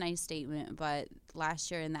release a nice statement, but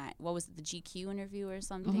last year in that what was it, the GQ interview or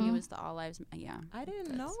something? It was the All Lives. Yeah. I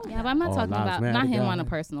didn't know. Yeah, but I'm not Oh, talking Lives about Matter not him guy. on a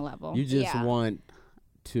personal level. You just Yeah. want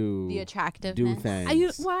to The do attractiveness.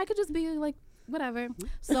 things. I could just be like whatever.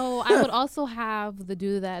 So I would also have the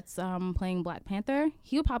dude that's playing Black Panther.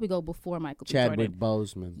 He would probably go before Michael B. Chadwick Jordan.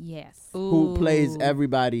 Boseman, Yes. who plays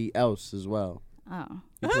everybody else as well. Oh.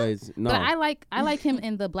 He plays no. But I like him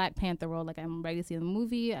in the Black Panther role. Like I'm ready to see the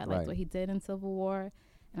movie. I liked Right. what he did in Civil War,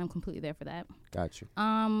 and I'm completely there for that. Got you.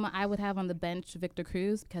 I would have on the bench Victor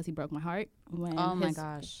Cruz because he broke my heart when Oh my his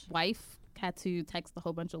gosh. wife had to text a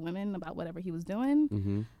whole bunch of women about whatever he was doing.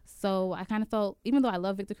 Mm-hmm. So I kind of felt, even though I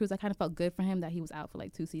love Victor Cruz, I kind of felt good for him that he was out for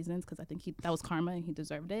like 2 seasons because I think that was karma and he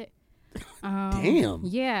deserved it. Damn.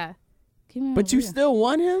 Yeah. Give me a But you real- still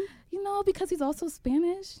want him? because he's also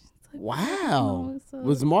Spanish. It's like, Wow. so-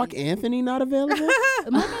 Was Mark Anthony not available?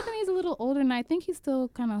 Mark Anthony's a little older, and I think he's still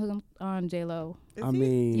kind of hooked on J-Lo. Is I he?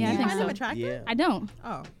 mean, Yeah, I you think find him so. attractive? I don't,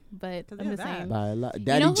 Oh, but 'Cause I'm you're just that. saying. by a lot.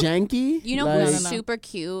 Daddy who- Janky? You know Like- who's No. super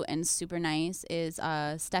cute and super nice is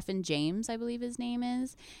Stephen James, I believe his name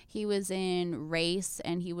is. He was in Race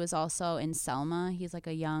and he was also in Selma. He's like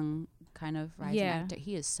a young kind of rising Yeah. actor.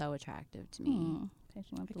 He is so attractive to me. Okay,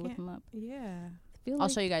 she'll have to I look can't- him up. yeah. I feel I'll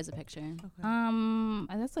like, show you guys a picture.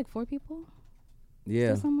 that's like 4 people. Yeah. Is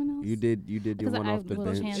there someone else? You did your Because one I off the would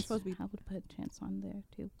bench. Chance, supposed to be- I would put Chance on there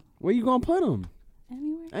too. Where you gonna put him?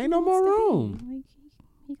 Anywhere. Ain't no he more wants to be. room. Like,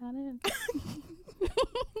 he got it.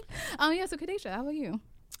 Yeah. So Kadesha, how about you?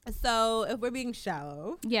 So if we're being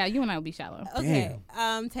shallow, Yeah, you and I will be shallow. okay.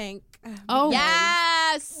 Tank. Oh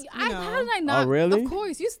Yes. You know. How did I not? really? Of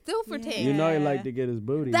course, you still for Tank. You know he Yeah. like to get his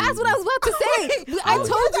booty. That's what I was about to say. I Oh,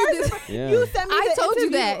 told you this. Yeah. You sent me I the told you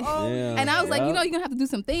interview. that. Oh, Yeah. And I was like, Yep. you're gonna have to do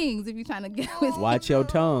some things if you're trying to get with. Watch your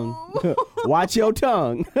tongue. Watch your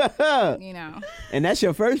tongue. You know. And that's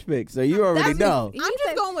your first pick, so you already That's- know. He I'm said-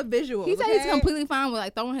 just going with visuals. He said he's okay? completely fine with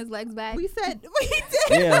like throwing his legs back. We did.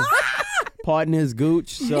 Yeah. Pardon his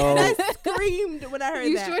gooch, so I screamed when I heard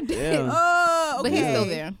You that. sure did. Yeah. Oh, okay. But he's still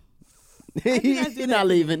there. he's not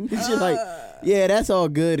leaving. It's just like, yeah, that's all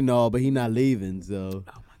good and all, but he not leaving, so.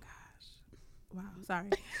 Wow, sorry.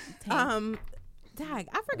 Dag,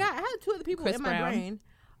 I forgot. I had 2 other people Chris in my Brown. brain.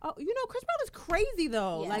 Oh, Chris Brown is crazy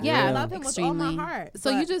though. Yeah. Like, Yeah. I love him with all my Extremely. heart.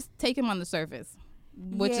 So but- you just take him on the surface,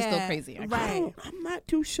 which is still Yeah, crazy. Actually. right? I'm not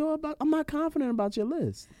too sure about, I'm not confident about your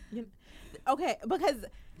list. Okay, because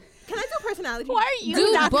can I do personality? Why are you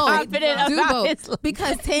Do not both. confident Do about his both.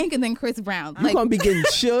 Because Tank and then Chris Brown. You're Like, going to be getting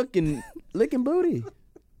shook and licking booty.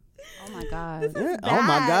 Oh my god. Yeah. Bad. Oh,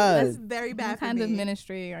 my That's God. very bad what for kind me. of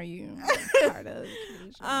ministry are you part of?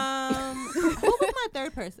 Who was my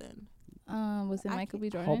third person? Was it Michael B.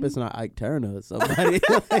 Jordan? Hope it's not Ike Turner or somebody.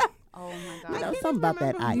 Oh my You god. know, can't something about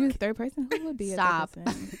that remember You Ike. the third person? Who would be Stop. a third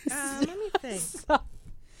person? Let me think.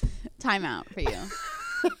 Time out for you.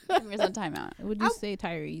 Here's a timeout. Would you say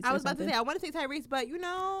Tyrese? I or was about to something? say I want to say Tyrese, but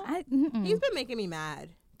he's been making me mad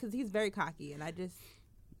because he's very cocky, and I just.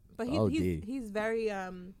 But Oh, D. he's very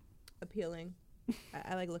appealing.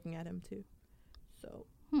 I like looking at him too. So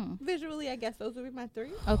visually, I guess those would be my 3.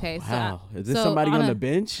 Okay, Wow. so Is this so somebody on a- the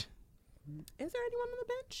bench? Is there anyone on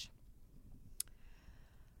the bench?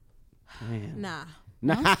 Man. Nah.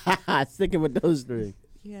 Nah, sticking with those three.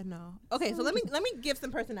 Yeah, no. Okay, so let me give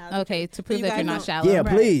some personality. Okay, to prove you that guys you're not don't- shallow. Yeah,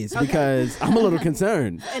 Right. please, Okay. because I'm a little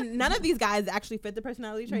concerned. And none of these guys actually fit the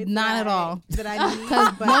personality traits. Not that at all. That I need.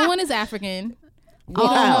 Because but no one is African.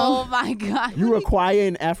 Oh my god. You require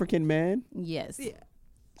an African man? Yes. Yeah.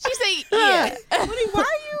 She say yeah. Woody, why are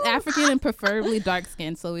you? African and preferably dark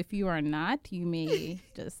skinned. So if you are not, you may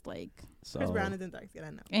just like. So, Chris Brown isn't dark skin,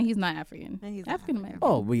 I know. And he's not African. And he's not African African. American.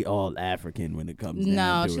 oh, we all African when it comes No,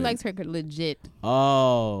 down to she it. likes her legit.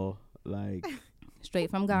 Oh, like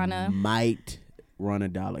Straight from Ghana. might run a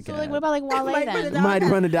dollar So cab. like, what about like Wale Might run then? it Might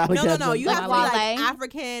run a dollar No, no, cab. no. You Like have to be like Wale?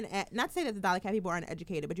 African. Not to say that the Dollar Cat people aren't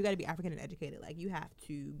educated, but you got to be African and educated. Like you have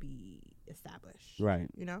to be established. Right.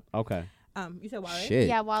 You know. Okay. You said Wale. Shit.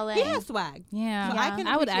 Yeah, Wale. He has swag. Yeah. So I can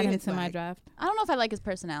I would add appreciate him his to my swag. draft. I don't know if I like his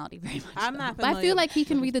personality very much. I'm not. But I familiar feel like he with-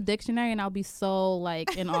 can read the dictionary and I'll be so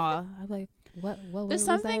like in awe. I'm like, what There's was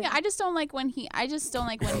something that? I just don't like when he. I just don't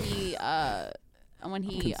like when he. When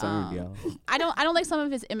he. Concerned, yo. I don't like some of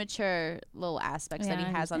his immature little aspects that Yeah,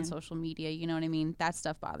 he I has on understand. social media. You know what I mean? That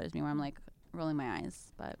stuff bothers me. Where I'm like rolling my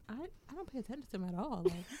eyes, but I don't pay attention to him at all.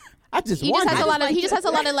 Like, I just he want just has a lot of. like He just has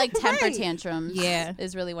a lot of like temper Right. tantrums. Yeah.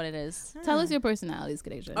 is really what it is. Tell us your personalities,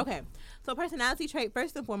 Kadeja. okay, so personality trait.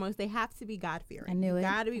 First and foremost, they have to be God fearing. I knew it.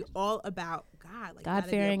 Got to be all about God. Like, God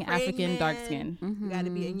fearing, African, dark skin. You got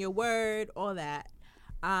to be in your word. All that.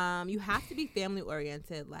 You have to be family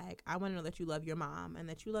oriented. Like, I want to know that you love your mom and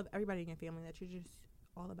that you love everybody in your family. That you're just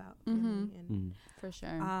all about family. And For sure.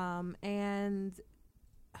 and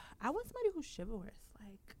I want somebody who's chivalrous.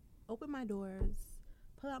 Like, open my doors,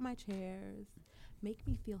 pull out my chairs, make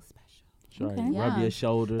me feel special. Right. Okay. Rub Yeah. your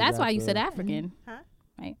shoulders. That's why you after. said African. Huh?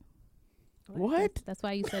 Right. What? That's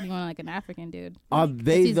why you said you want like an African dude. Are 'Cause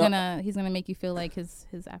they he's the, gonna make you feel like his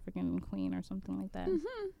African queen or something like that.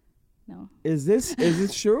 No. is this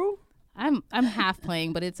true? I'm half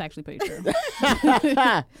playing, but it's actually pretty true.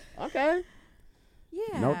 Okay.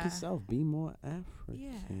 Yeah. Note to self, be more Yeah.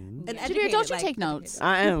 African. And Jabir, educated, don't you like, take notes? educated.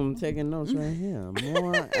 I am taking notes right here.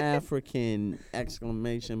 More African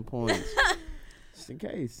exclamation points. Just in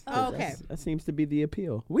case. 'Cause Okay. That seems to be the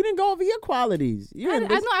appeal. We didn't go over your qualities. You I didn't-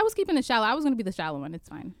 know I was keeping it shallow. I was gonna be the shallow one. It's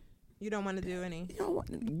fine. You don't want to do any. you know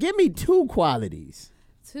what? Give me two qualities.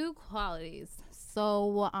 2 qualities.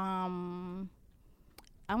 So I'm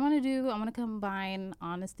gonna combine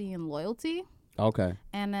honesty and loyalty. Okay.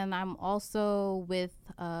 And then I'm also with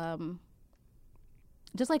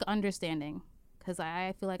just like understanding, because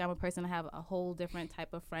I feel like I'm a person that have a whole different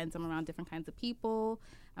type of friends. I'm around different kinds of people.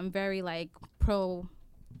 I'm very like pro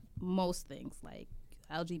most things, like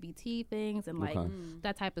LGBT things and like Okay.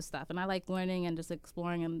 that type of stuff. And I like learning and just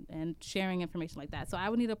exploring and sharing information like that. So I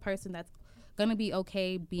would need a person that's gonna be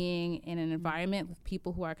okay being in an environment with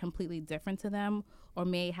people who are completely different to them or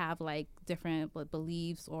may have like different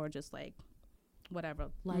beliefs or just like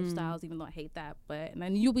whatever lifestyles, even though I hate that. But and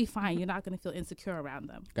then you'll be fine. You're not gonna feel insecure around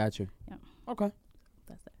them. Gotcha. Yeah. Okay.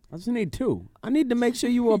 That's it. I just need two. I need to make sure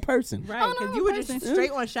you were a person. Right, Oh, because no, you were person. just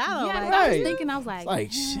straight on shallow. Yeah, like, I was Right. thinking. I was like, Like,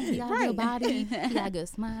 yeah, shit. He got a good body. He got a good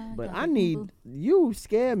smile. But got I good need boo-boo. you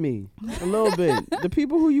scare me a little bit. The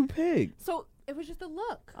people who you picked. So it was just a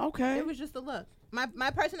look. Okay. It was just a look.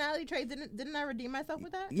 My personality trait didn't I redeem myself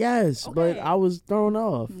with that? Yes, but Okay. I was thrown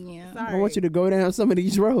off. Yeah. Sorry. I want you to go down some of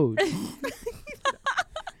these roads.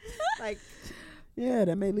 Like, Yeah,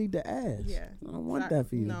 that may lead to ass. yeah. I don't want Sorry. that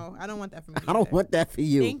for you. No, I don't want that for me. I don't either. want that for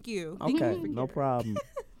you. Thank you. Thank Okay, you for no giving. problem.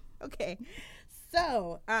 Okay.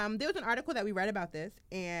 So, there was an article that we read about this,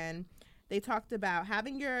 and they talked about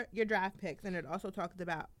having your draft picks, and it also talked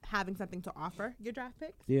about having something to offer your draft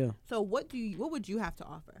picks. Yeah. So, what would you have to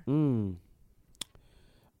offer?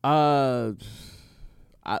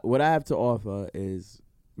 What I have to offer is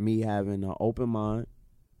me having an open mind,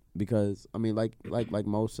 because I mean, like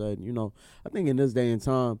Mo said, you know, I think in this day and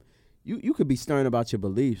time, you could be stern about your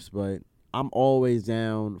beliefs, but I'm always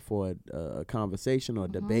down for a conversation or a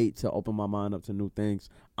debate to open my mind up to new things.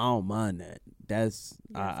 I don't mind that.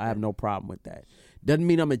 I have no problem with that. Doesn't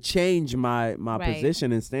mean I'm gonna change my Right.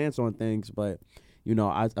 position and stance on things, but you know,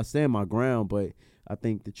 I stand my ground. But I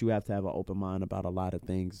think that you have to have an open mind about a lot of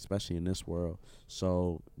things, especially in this world.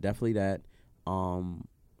 So definitely that.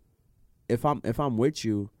 If I'm with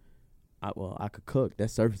you, I could cook.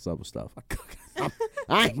 That's surface level stuff. I cook.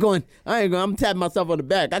 I ain't going. I'm tapping myself on the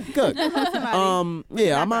back. I can cook.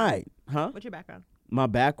 Yeah, I'm alright. Huh? What's your background? My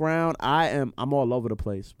background, I'm all over the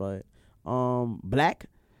place, but black,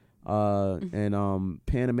 and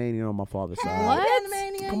Panamanian on my father's side. What?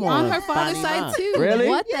 Come On on, her father's Fanny side Ma. too. Really?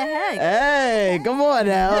 What the heck? Hey, come on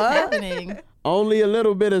now. What's Huh? happening? Only a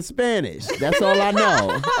little bit of Spanish. That's all I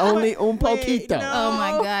know. Only un poquito. no. Oh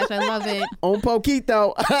my gosh, I love it. Un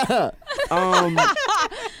poquito.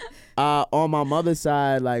 On my mother's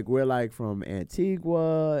side, like we're like from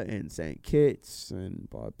Antigua and St. Kitts and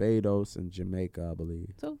Barbados and Jamaica, I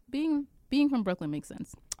believe. So being from Brooklyn makes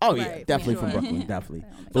sense. Oh yeah, Right, definitely for from sure. Brooklyn, definitely.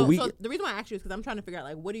 But So, we, so the reason why I asked you is because I'm trying to figure out,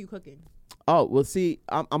 like, what are you cooking? oh well, see,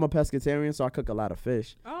 I'm a pescatarian, so I cook a lot of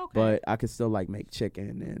fish. Oh, okay. But I could still like make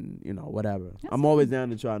chicken and whatever. I'm always down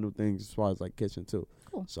to try new things as far as like kitchen too.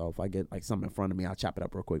 Cool. So if I get like something in front of me, I'll chop it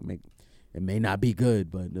up real quick. It may not be good,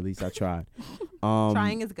 but at least I tried.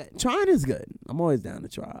 Trying is good. Trying is good. I'm always down to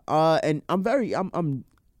try. And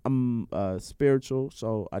I'm spiritual,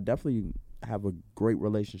 so I definitely have a great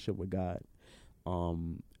relationship with God.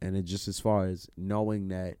 And it just as far as knowing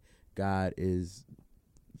that God is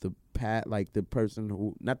the path, like the person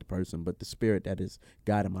who, not the person, but the spirit that is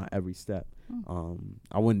guiding my every step.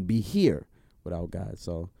 I wouldn't be here without God.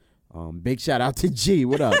 So, big shout out to G.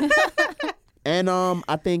 What up? And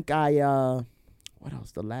I think what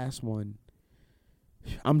else? The last one.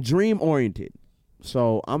 I'm dream oriented.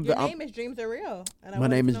 So Your name is Dreams Are Real. And I my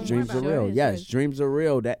wanted name to is know more Dreams Are about Real. it. Yes, Dreams Are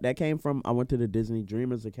Real. That came from, I went to the Disney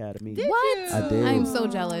Dreamers Academy. Did What? you? I did. I'm so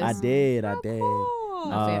jealous. I did. How cool.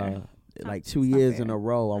 Not fair. Like 2 It's not years fair. in a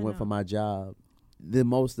row, I I went for know. my job. The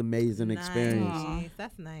most amazing experience. Nice.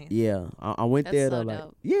 That's nice. Yeah, I went That's there so to like,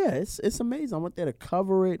 dope. yeah, it's amazing. I went there to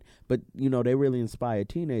cover it, but they really inspire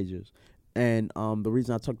teenagers. And the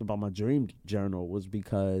reason I talked about my dream journal was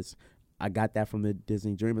because I got that from the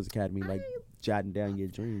Disney Dreamers Academy, like jotting down your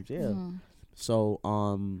dreams. Yeah. Mm-hmm. So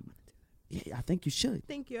yeah, I think you should.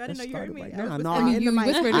 Thank you. I didn't know Let's you heard start me. it I right was now. whispering No, in you the mic.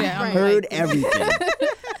 whispered it. Right. Heard everything.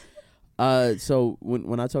 So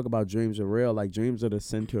when I talk about dreams are real, like dreams are the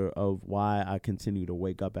center of why I continue to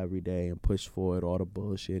wake up every day and push forward all the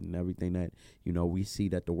bullshit and everything that we see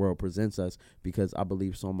that the world presents us, because I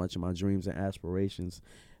believe so much in my dreams and aspirations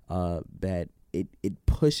that it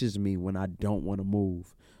pushes me when I don't want to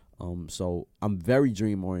move. So I'm very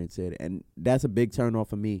dream oriented, and that's a big turn off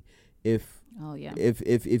for me. If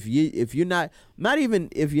you're not even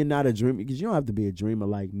if you're not a dreamer, because you don't have to be a dreamer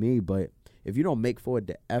like me, but if you don't make forward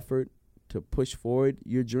the effort to push forward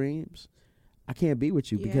your dreams, I can't be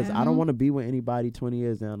with you, because I don't want to be with anybody 20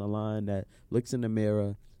 years down the line that looks in the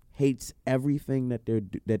mirror, hates everything that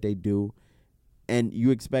they do, and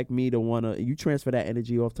you expect me to you transfer that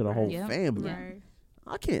energy off to the whole Yeah. family. Right.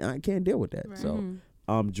 I can't deal with that. Right. So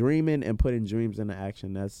dreaming and putting dreams into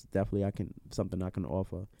action, that's definitely something I can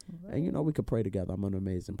offer. And we could pray together. I'm an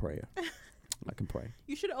amazing prayer. I can pray.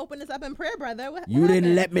 You should open this up in prayer, brother. What You didn't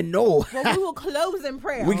happened? let me know. Well, we will close in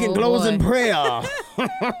prayer. We can Oh, close boy. in prayer.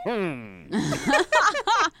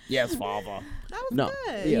 Yes, Father. That was No.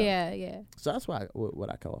 good. Yeah. Yeah. So that's what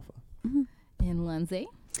I can offer. And Lindsay.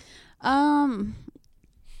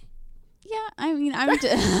 Yeah, I mean, I'm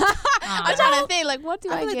just, I'm trying to think, like, what do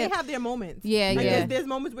I I feel like get? they have their moments. Yeah, Like, yeah. There's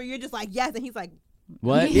moments where you're just like, yes, and he's like,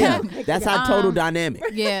 What? Yeah. Yeah. That's our total dynamic.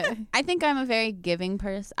 Yeah. I think I'm a very giving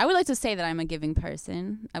person. I would like to say that I'm a giving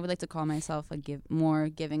person. I would like to call myself a more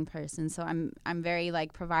giving person. So I'm very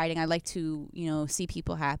like providing. I like to see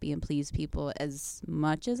people happy and please people as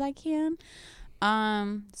much as I can.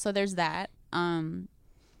 So there's that.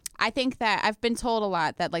 I think that I've been told a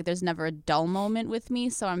lot that like there's never a dull moment with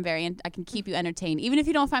me, so I can keep you entertained. Even if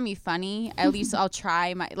you don't find me funny, at least I'll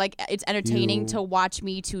try it's entertaining to watch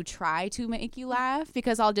me to try to make you laugh,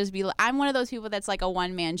 because I'll just be I'm one of those people that's like a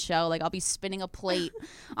one-man show. Like I'll be spinning a plate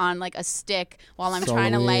on like a stick while I'm So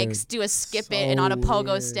trying to like weird. do a skip So it and on a pogo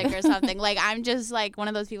weird. stick or something. Like I'm just like one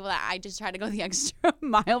of those people that I just try to go the extra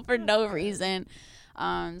mile for no reason.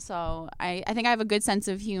 So I think I have a good sense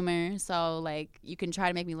of humor. So like you can try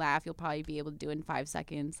to make me laugh, you'll probably be able to do it in 5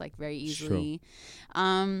 seconds, like very easily.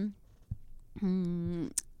 I'm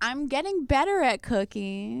getting better at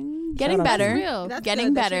cooking. Getting out to better. you. Real. that's Getting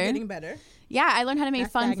good that you're better. Getting better. Yeah, I learned how to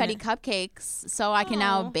make That's funfetti stagnant. cupcakes, so I can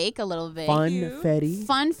now Aw. bake a little bit. Funfetti.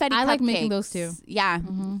 Funfetti cupcakes. I like making those too. Yeah,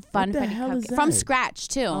 What the funfetti hell is cupcakes from that? scratch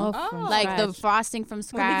too. Oh. Like the scratch. frosting from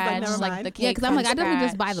scratch, never like mind. the cake. Yeah, because I'm from like, I definitely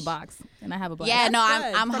just buy scratch. the box and I have a box. Yeah, That's no,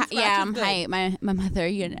 good. I'm From hy- scratch yeah, is I'm good. hype. My mother,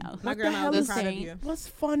 My What the grandma hell was is proud of that? you. What's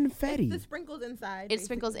funfetti? The sprinkles inside. It basically.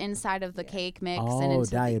 sprinkles inside of the cake mix and Oh, into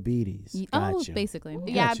the, diabetes. Oh, Gotcha. basically.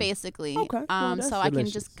 yeah, Gotcha. basically. Okay, well, that's so I can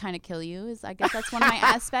delicious. just kind of kill you. I guess that's one of my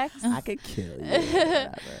aspects. I could kill you.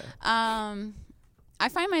 I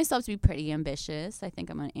find myself to be pretty ambitious. I think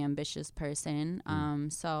I'm an ambitious person.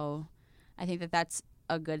 So I think that's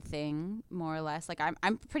a good thing, more or less. Like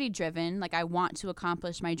I'm pretty driven. Like I want to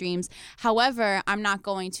accomplish my dreams. However, I'm not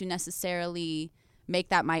going to necessarily make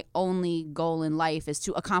that my only goal in life is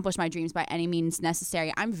to accomplish my dreams by any means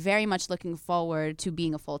necessary. I'm very much looking forward to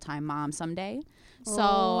being a full-time mom someday.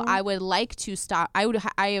 So I would like to stop.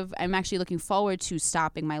 I'm actually looking forward to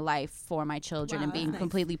stopping my life for my children and being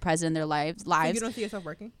completely present in their lives. So you don't see yourself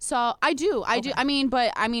working? So I do. I mean,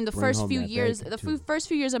 the Bring first home few that years, bacon, the too. first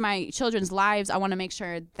few years of my children's lives, I want to make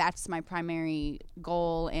sure that's my primary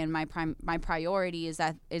goal and my priority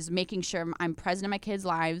is making sure I'm present in my kids'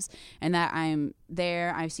 lives and that I'm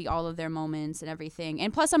there. I see all of their moments and everything.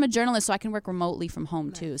 And plus, I'm a journalist, so I can work remotely from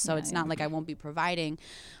home too. So it's not like I won't be providing.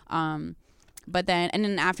 But then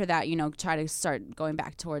after that, try to start going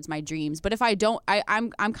back towards my dreams. But if I don't,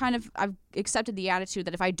 I've accepted the attitude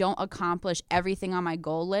that if I don't accomplish everything on my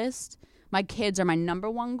goal list, my kids are my number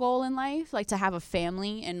one goal in life, like to have a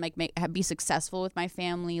family and like be successful with my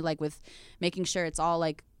family, like with making sure it's all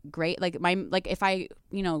like great. Like if I,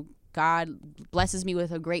 God blesses me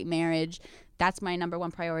with a great marriage, that's my number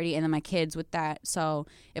one priority, and then my kids with that. So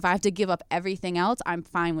if I have to give up everything else, I'm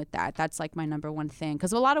fine with that. That's like my number one thing.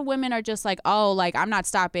 Because a lot of women are just like, oh, like I'm not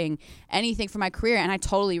stopping anything for my career, and I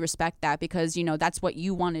totally respect that because that's what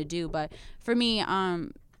you want to do. But for me,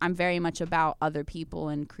 I'm very much about other people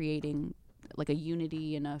and creating like a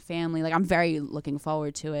unity and a family. Like I'm very looking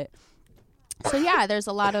forward to it. So yeah, there's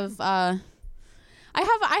a lot of. I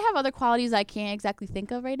have other qualities I can't exactly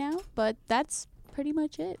think of right now, but that's pretty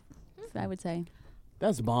much it. I would say.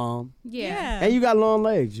 That's bomb. Yeah. And you got long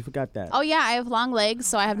legs. You forgot that. Oh yeah, I have long legs,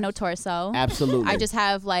 so I have no torso. Absolutely. I just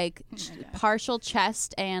have like partial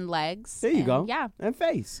chest and legs. There you go. Yeah, And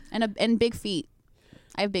face. and big feet.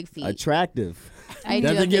 I have big feet. Attractive. I do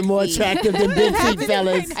Doesn't have get big more feet. attractive than big feet,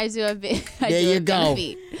 fellas. I do have big. I There do you have big go.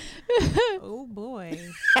 feet. Oh boy.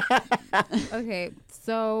 Okay,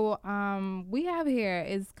 so we have here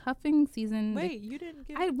is cuffing season. Wait, you didn't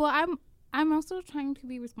get. I'm also trying to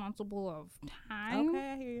be responsible of time.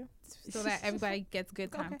 Okay, I hear you. So that everybody gets good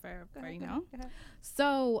time Okay. for Go ahead, you go know. ahead, go ahead.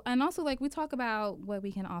 So, and also like we talk about what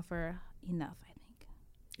we can offer enough, I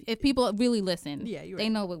think. If people really listen, Yeah, you're they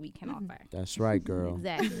right. know what we can offer. That's right, girl.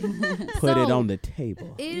 Exactly. Put it So, on the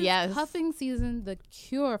table. Is Yes. cuffing season the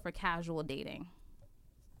cure for casual dating?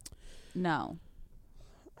 No,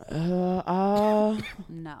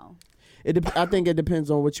 No. I think it depends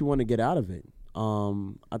on what you want to get out of it.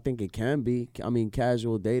 I think it can be. I mean,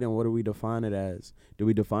 casual dating. What do we define it as? Do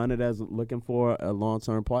we define it as looking for a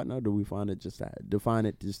long-term partner? Or do we define it just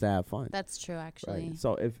to have fun? that's true actually. Right.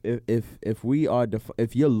 So if we are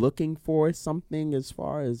if you're looking for something as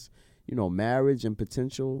far as marriage and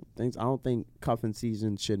potential things, I don't think cuffing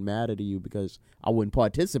season should matter to you because I wouldn't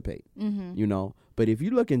participate. But if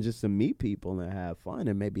you're looking just to meet people and have fun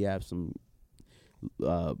and maybe have some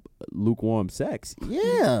lukewarm sex,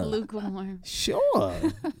 yeah, Lukewarm. sure,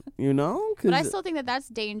 But I still think that that's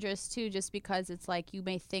dangerous too, just because it's like you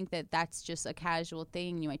may think that that's just a casual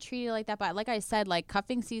thing. You might treat it like that, but like I said, like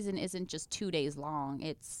cuffing season isn't just 2 days long;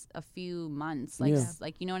 it's a few months. Like, Yeah.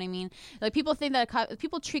 like you know what I mean? Like people think that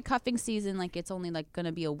people treat cuffing season like it's only like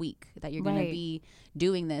gonna be a week that you're gonna Right. be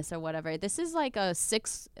doing this or whatever. This is like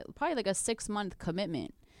probably like a 6-month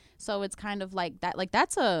commitment. So it's kind of like that. Like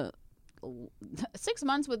that's a 6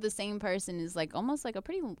 months with the same person is like almost like a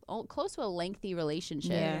pretty close to a lengthy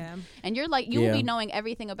relationship. Yeah. And you're like, you will Yeah. be knowing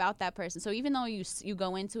everything about that person. So even though you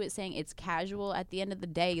go into it saying it's casual, at the end of the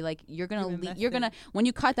day, like you're gonna when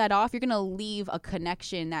you cut that off, you're gonna leave a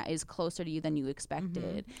connection that is closer to you than you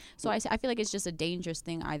expected. So I feel like it's just a dangerous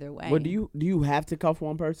thing either way. Well, do you have to cuff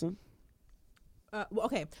one person? Well,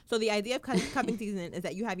 okay. So the idea of cuffing season is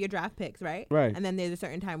that you have your draft picks, right? Right. And then there's a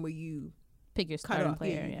certain time where you Pick your cut starting off.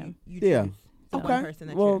 player. You Yeah. choose the one Okay. person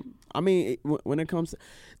that Well, you're. I mean, when it comes to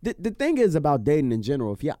the thing is about dating in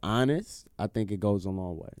general. If you're honest, I think it goes a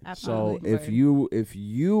long way. Absolutely. So if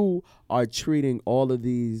you are treating all of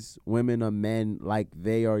these women or men like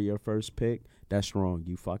they are your first pick, that's wrong.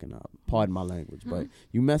 You fucking up. Pardon my language, but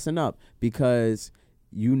you messing up because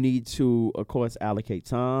you need to, of course, allocate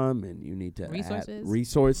time and you need to add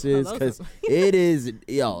resources Oh, because it is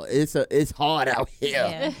it's hard out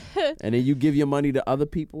here. And then you give your money to other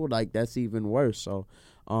people, like that's even worse. So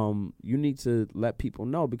you need to let people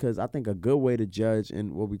know, because I think a good way to judge,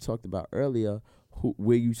 and what we talked about earlier,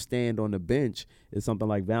 where you stand on the bench is something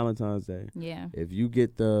like Valentine's Day. Yeah. If you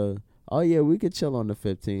get the, oh yeah, we could chill on the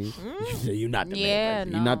 15th. You're not the main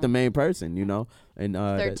person. You're not the main person, And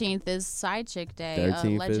 13th is side chick day, 13th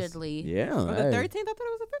allegedly. yeah. Was hey. it 13th? I thought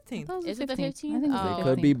it was the 15th. Is it the 15th? I think Oh. it's It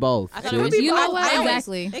could be both. I thought See? it would be You know both. what? I always-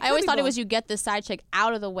 Exactly. it I could always be thought it both. was you get the side chick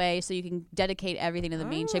out of the way so you can dedicate everything to the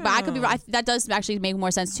main chick. But I could be wrong. That does actually make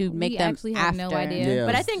more sense to make them actually have after. no idea. Yeah.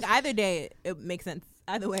 But I think either day it makes sense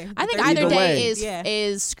Either way. I think Either either way. day is Yeah.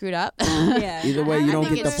 is screwed up. Yeah. Either way, you I don't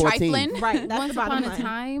think get the it's 14. trifling. Right. That's Once the bottom upon a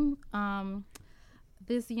line. time,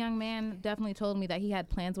 this young man definitely told me that he had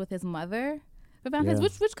plans with his mother for Valentine's, Yeah.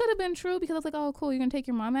 which could have been true because I was like, oh, cool, you're gonna take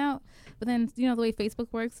your mom out. But then the way Facebook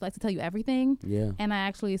works, it likes to tell you everything. Yeah. And I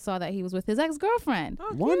actually saw that he was with his ex-girlfriend.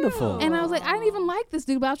 Oh, Wonderful. cute. And I was like, I didn't even like this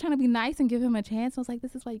dude, but I was trying to be nice and give him a chance. I was like,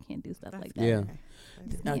 this is why you can't do stuff like that. Yeah.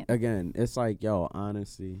 Yeah. Again, it's like, yo,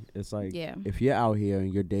 honestly, it's like Yeah. if you're out here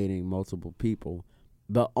and you're dating multiple people,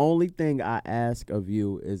 the only thing I ask of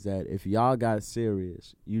you is that if y'all got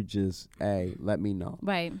serious, you just, hey, let me know.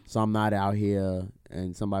 Right. So I'm not out here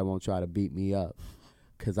and somebody won't try to beat me up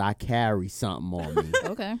because I carry something on me.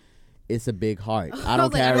 Okay. It's a big heart. I was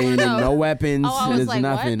don't like, I carry wanna any, know. no weapons. Oh, I was There's like,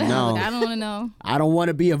 nothing. what? No. I don't want to know. I don't want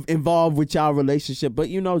to be involved with y'all relationship, but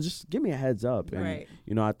just give me a heads up. And, Right.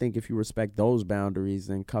 I think if you respect those boundaries,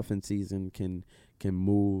 then cuffing season can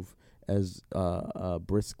move as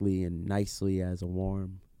briskly and nicely as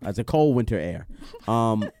a cold winter air.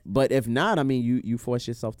 But if not, I mean, you force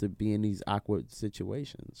yourself to be in these awkward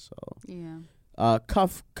situations. So Yeah.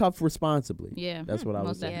 cuff responsibly. Yeah. That's what I would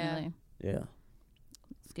Most say. definitely. Yeah.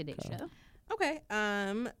 It's a good day show. Okay.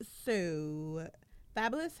 So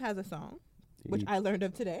Fabulous has a song, which I learned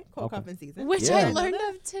of today, called Okay. Cuffing Season. Which Yeah. I learned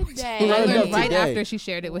of today. I Learned learned of right today. after she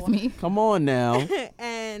shared it with me. Come on now.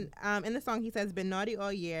 And in the song, he says, "Been naughty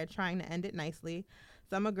all year, trying to end it nicely.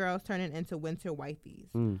 Summer girls turning into winter wifeys."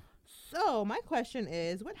 Mm. So my question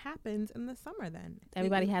is, what happens in the summer then?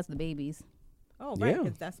 Everybody has the babies. Oh, right. Yeah.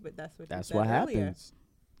 'Cause that's what you That's said what earlier. happens.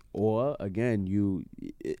 Or again,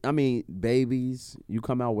 babies, you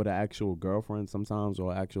come out with an actual girlfriend sometimes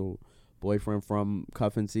or actual boyfriend from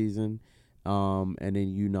cuffing season. And then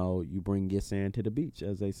you bring your sand to the beach,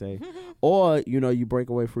 as they say. Or you break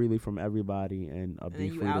away freely from everybody and be then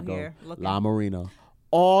you free to out go here looking. La Marina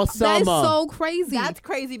all summer. That's so crazy. That's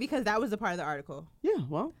crazy because that was a part of the article. Yeah,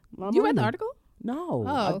 well, La You read the Marina. article? No.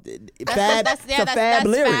 Oh. That's Fab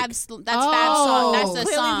lyric. Fab's song. That's the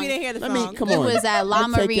Clearly, song. we didn't hear the Let song. me come It on. was at La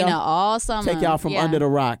Let's take Marina y'all- all summer. Take y'all from Yeah. under the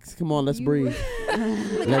rocks. Come on, let's breathe.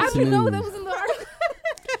 How'd you know that was in the article?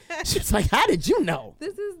 She's like, how did you know?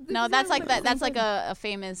 This No, is that's like not that's like a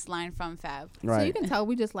famous line from Fab. Right. So you can tell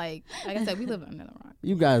we just like I said, we live under the rock.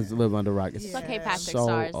 You guys live under rock. It's It's okay, Patrick so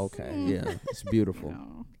Stars. okay. Yeah, it's beautiful.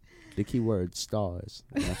 No. The key word stars.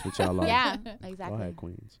 And that's what y'all are. Yeah, Go exactly. ahead,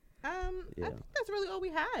 Queens. I Yeah. think that's really all we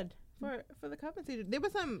had for the cuffing season. There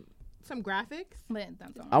was some graphics. But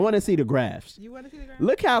that's all. I want to see the graphs. You want to see the graphics?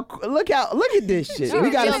 Look at this shit.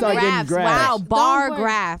 We gotta Real start getting graphs. Wow, bar Don't worry.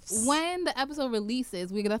 graphs. When the episode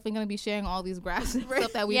releases, we're definitely gonna be sharing all these graphs and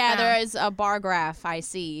stuff that we Yeah, found. there is a bar graph I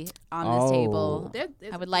see on this table. There's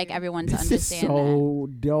I would a like few. everyone to This is understand that. so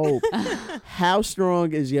dope. How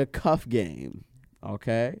strong is your cuff game?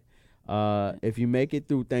 Okay. If you make it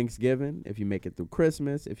through Thanksgiving, if you make it through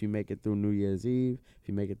Christmas, if you make it through New Year's Eve, if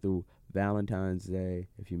you make it through Valentine's Day,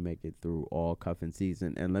 if you make it through all cuffing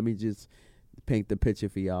season, and let me just paint the picture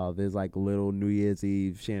for y'all. There's like little New Year's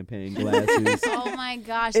Eve champagne glasses. Oh my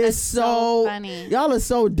gosh, It's that's so funny. Y'all are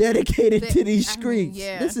so dedicated to these I mean, streets.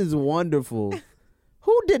 yeah. This is wonderful.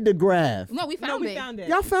 Who did the graph? No, we No, found we it. found it.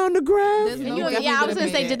 Y'all found the graph? There's no way Yeah, I was we gonna could've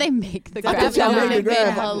say, made did it. they make the I graph? thought y'all That made would the have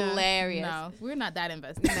been graph. hilarious. No, we're not that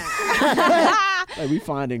invested. Like, we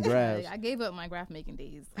finding graphs. I gave up my graph making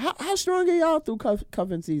days. How strong are y'all through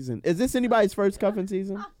cuffing season? Is this anybody's first cuffing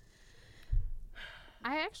season?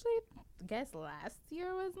 I actually guess last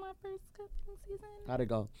year was my first cuffing season. How'd it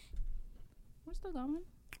go? We're still going.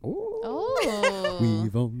 Ooh. Oh.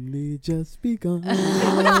 We've only just begun.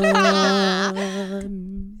 I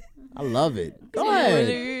love it. Go ahead.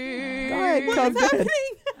 Go ahead, cuff that.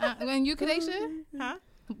 When you Kadesha? Huh?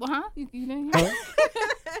 Huh? You didn't hear?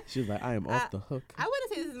 She was like, I am off the hook. I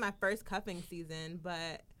wouldn't say this is my first cuffing season,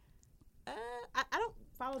 but I don't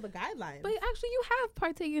follow the guidelines. But actually, you have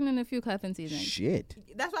partaken in a few cuffing seasons. Shit.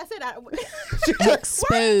 That's why I said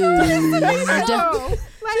Exposed. No.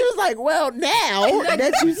 She was like, well, now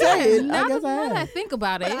that you say it, I Now guess that I I have. But think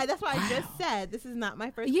about it. that's why I just said this is not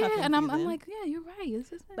my first. Yeah, cuffing and I'm season. like, yeah, you're right.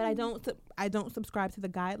 This is But I don't subscribe to the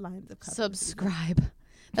guidelines of cuffing. Subscribe.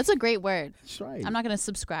 That's a great word. That's right. I'm not gonna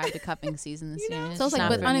subscribe to cuffing season this year. So it's like, not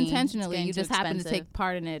but for me. It's unintentionally, getting you too just happen to expensive. take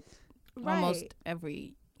part in it Right. almost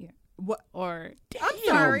every year. What? Or I'm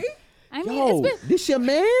sorry. I mean, Yo, it's been. this your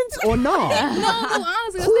man's or no? No,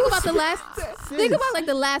 honestly, let's think about the last. Think about like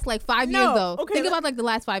the last like 5 years No, though. okay, Think let- about like the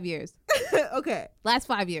last 5 years. Okay. Last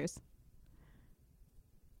 5 years.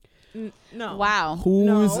 No. Wow.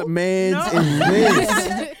 Whose No. man's No. is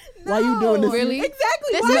this? Why you doing this? Really?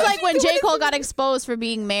 Exactly. This Why is would like you when do J. this Cole to got me? exposed for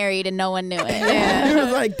being married and no one knew it. He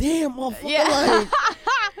was like, damn, motherfucker. Yeah. Like,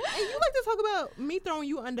 And you like to talk about me throwing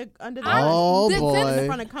you under the Oh, this boy. is in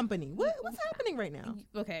front of company. What's happening right now?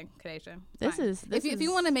 Okay, Kadesha. This fine. is- if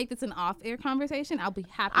you want to make this an off-air conversation, I'll be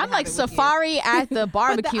happy. I'm to like have it with you. Safari at the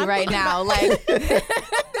barbecue I'm right thinking now. Like,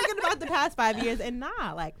 Thinking about the past 5 years and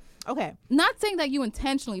like, okay, Not saying that you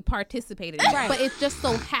intentionally participated, Right. but it just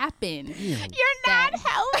so happened. you're not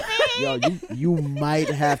helping. Yo, you might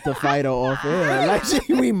have to fight her off air. Like,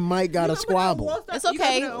 we might gotta squabble. It's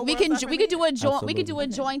okay. We could do a joint. We could do a Absolutely.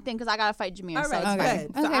 joint thing because I gotta fight Jameer. All So right, it's Okay. fine.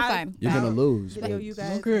 good. Okay, fine. You're gonna lose. Video, but you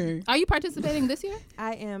guys. Okay. Are you participating this year?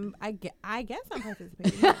 I am. I guess I'm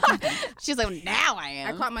participating. She's like, now I I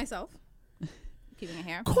am. caught myself keeping it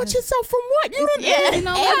here. Caught yourself from what? You done Yeah. You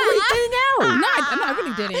know everything out. No, I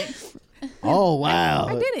really didn't. Oh wow.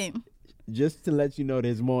 I didn't. Just to let you know,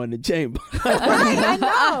 there's more in the chamber. I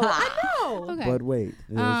know. Okay. But wait.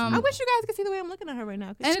 I wish you guys could see the way I'm looking at her right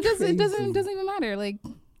now. 'cause And it crazy. doesn't even matter. Like,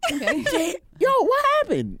 okay, Yo, what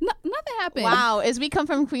happened? nothing happened. Wow, is We Come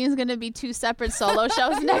From Queens gonna be 2 separate solo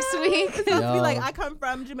shows next week? It's supposed to be Yo. like I come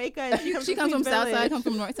from Jamaica and She comes from Queens South Side, I Village. come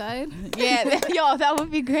from North Side. Yeah, yo, that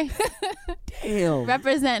would be great. Damn.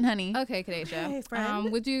 Represent, honey. Okay, Kadesha. Hey,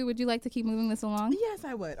 friend. Would you like to keep moving this along? Yes,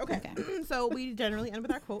 I would. Okay. So we generally end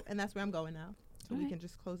with our quote, and that's where I'm going now. So we Alright. can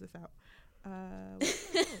just close this out.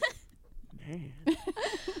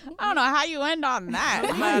 I don't know how you end on that,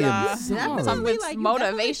 I but am sorry. Definitely, some like, it's you definitely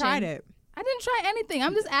motivation. tried it. I didn't try anything.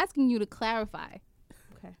 I'm just asking you to clarify.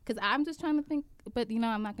 Okay. Because I'm just trying to think. But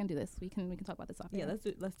I'm not gonna do this. We can talk about this off. Yeah, air. let's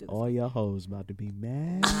do this. All your hoes about to be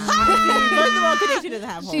mad. First of all, Kadesha doesn't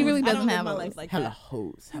have hoes. She really I don't doesn't live have my hoes. life like Hella that.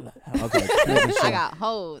 hoes. Hella. Okay. making I sure. got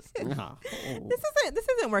hoes. Nah. This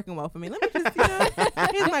isn't working well for me. Let me just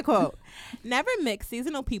here's my quote. Never mix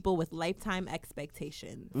seasonal people with lifetime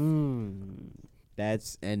expectations.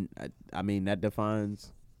 That's and I mean that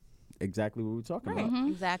defines exactly what we're talking Right. about.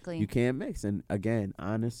 Exactly. You can't mix. And again,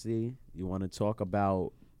 honesty. You want to talk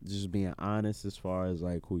about just being honest as far as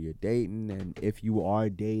like who you're dating and if you are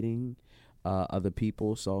dating other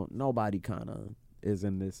people. So nobody kind of is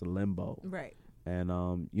in this limbo. Right. And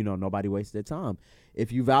nobody wastes their time.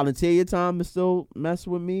 If you volunteer your time to still mess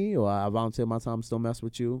with me, or I volunteer my time to still mess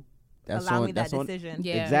with you, that's Allow on. me that that's on. decision.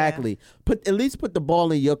 Yeah. Exactly. At least put the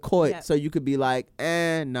ball in your court Yep. so you could be like,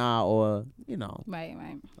 nah, or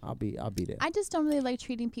Right. I'll be there. I just don't really like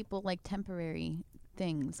treating people like temporary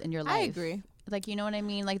things in your life. I agree. Like, you know what I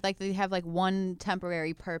mean? Like they have like one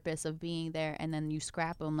temporary purpose of being there, and then you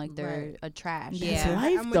scrap them like they're Right. a trash. Yeah. It's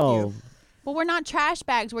life I'm with though. you. But we're not trash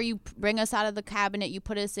bags where you bring us out of the cabinet, you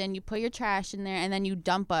put us in, you put your trash in there, and then you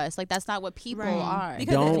dump us. Like, that's not what people Right. are.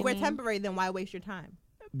 Because Don't- if we're temporary, then why waste your time?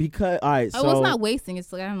 Because all right, so Oh, it's not wasting. It's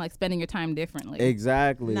kind of like spending your time differently.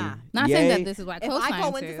 exactly. Nah. Not saying Yay. that this is why If I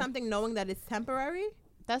go to. into something knowing that it's temporary,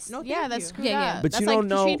 That's No, yeah, thank that's you. screwed Yeah, yeah. up. But That's you like don't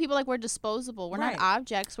know- treating people like we're disposable. We're Right. not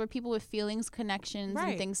objects. We're people with feelings, connections, Right.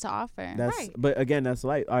 and things to offer. That's Right. but again, that's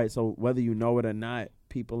life. All right, so whether you know it or not,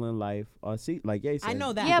 people in life are like Ye said, I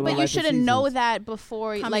know that. Yeah, people in but you life are shouldn't know seasons. that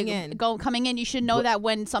before Coming like in. coming in. You should know What- that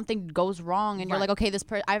when something goes wrong and you're Right. like,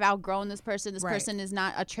 okay, I've outgrown this person. This Right. person is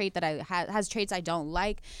not a trait that I has traits I don't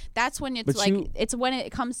like. That's when it's But like you- it's when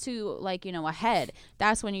it comes to like a head.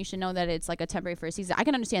 That's when you should know that it's like a temporary for a season. I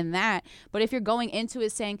can understand that, but if you're going into it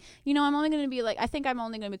saying, I'm only gonna be like, I think I'm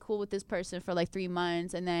only gonna be cool with this person for like 3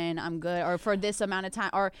 months and then I'm good, or for this amount of time,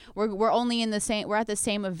 or we're only we're at the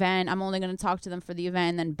same event. I'm only gonna talk to them for the event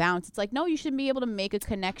and then bounce. It's like, no, you should be able to make a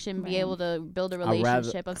connection, be able to build a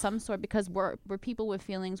relationship of some sort, because we're people with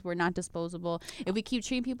feelings. We're not disposable. If we keep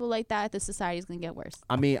treating people like that, the society's gonna get worse.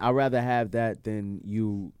 I mean, I'd rather have that than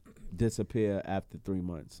you disappear after 3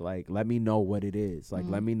 months. Like, let me know what it is. Like,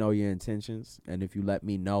 let me know your intentions. And if you let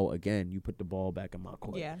me know, again, you put the ball back in my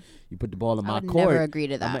court. Yeah. You put the ball in I my would court. never agree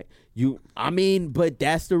to that. But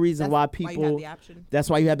that's the reason That's why why people. you have the option. That's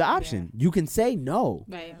why you have the option. You can say no.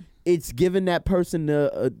 Right. It's giving that person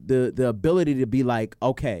the ability to be like,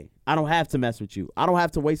 okay, I don't have to mess with you. I don't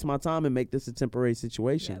have to waste my time and make this a temporary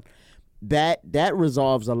situation. That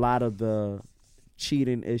resolves a lot of the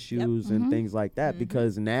cheating issues and things like that,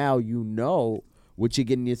 because now you know what you're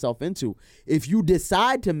getting yourself into. If you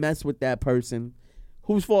decide to mess with that person,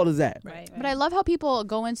 whose fault is that? Right. But I love how people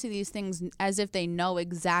go into these things as if they know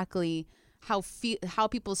exactly how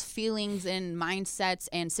people's feelings and mindsets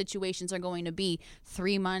and situations are going to be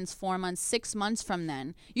 3 months, 4 months, 6 months from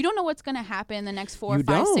then. You don't know what's going to happen in the next 4, You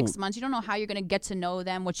 5, 6 don't. months. You don't know how you're going to get to know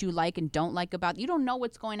them, what you like and don't like about. You don't know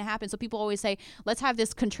what's going to happen. So people always say, let's have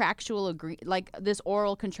this this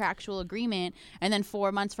oral contractual agreement, and then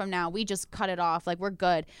 4 months from now we just cut it off, like we're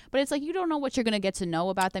good. But it's like, you don't know what you're going to get to know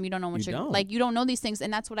about them. You don't know what You don't. like, you don't know these things.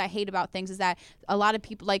 And that's what I hate about things, is that a lot of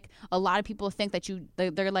people think that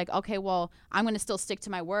they're like, okay, well, I'm going to still stick to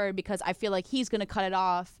my word because I feel like he's going to cut it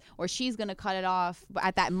off or she's going to cut it off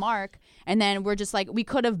at that mark. And then we're just like, we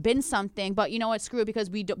could have been something, but you know what? Screw it, because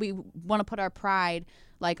we want to put our pride,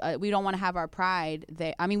 like we don't want to have our pride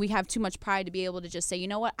there. I mean, we have too much pride to be able to just say, you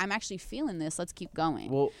know what? I'm actually feeling this. Let's keep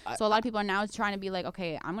going. Well, so a lot of people are now trying to be like,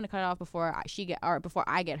 okay, I'm going to cut it off before before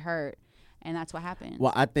I get hurt. And that's what happened.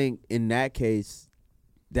 Well, I think in that case,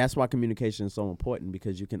 that's why communication is so important,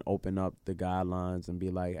 because you can open up the guidelines and be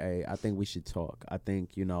like, hey, I think we should talk. I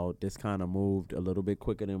think, this kind of moved a little bit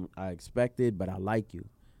quicker than I expected, but I like you.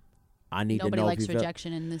 I need Nobody to know likes if you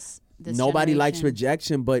rejection in this Nobody likes generation.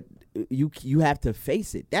 rejection, but you have to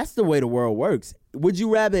face it. That's the way the world works. Would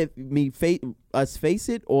you rather us face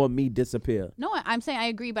it or me disappear? No, I'm saying I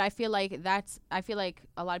agree, but I feel like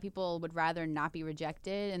a lot of people would rather not be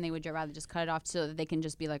rejected, and they would rather just cut it off so that they can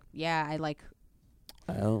just be like, yeah, I like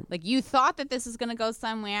you thought that this is gonna go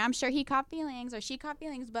somewhere. I'm sure he caught feelings or she caught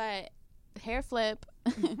feelings, but hair flip.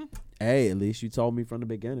 Hey, at least you told me from the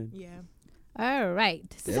beginning. Yeah. All right.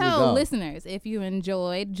 There we So, go. listeners, if you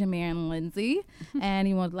enjoyed Jameer and Lindsay and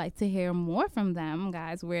you would like to hear more from them,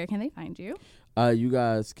 guys, where can they find you? You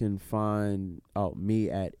guys can find me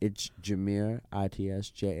at It's Jameer,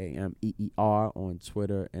 ITSJAMEER on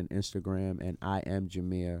Twitter and Instagram, and I am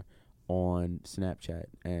Jameer on Snapchat,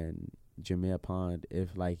 and Jameer Pond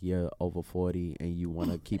if like you're over 40 and you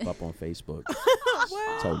want to keep up on Facebook.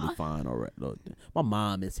 Totally fine. All right. Look, my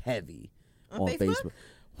mom is heavy on Facebook.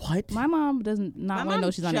 What? My mom does not want to know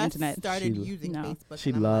she's on the internet. Started using Facebook. She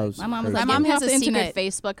and I'm loves. My mom is her- My like, mom get me has off a the secret internet.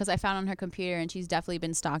 Facebook because I found on her computer, and she's definitely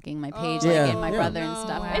been stalking my page, Yeah, like, and my yeah. brother and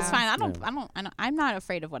stuff. Wow. It's fine. I'm not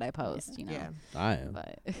afraid of what I post, Yeah. I am.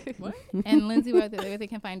 But And Lindsay, where they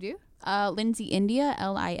can find you? Lindsay India,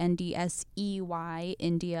 LINDSEY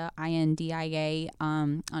India INDIA,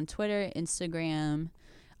 on Twitter, Instagram,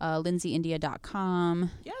 LindsayIndia.com.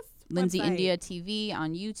 Yes. Lindsay website. India TV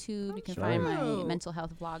on YouTube. You can find my True. mental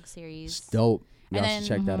health vlog series. It's dope. Y'all And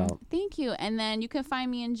should then- check that out. Thank you. And then you can find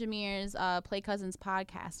me and Jameer's Play Cousins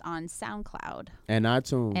podcast on SoundCloud. And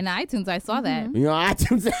iTunes. And iTunes, I saw that.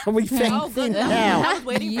 iTunes. We Oh, fixed good. it now. I was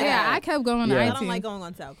waiting for Yeah, I that. kept going on Yeah. I iTunes. don't like going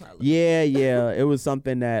on SoundCloud. Yeah. It was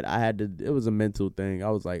something that I had to. It was a mental thing.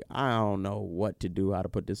 I was like, I don't know what to do, how to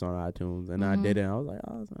put this on iTunes, and I did it. I was like,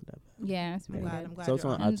 oh, it's not that bad. Yeah, it's pretty I'm good. glad So it's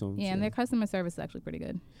you're on on. iTunes. Yeah, and their customer service is actually pretty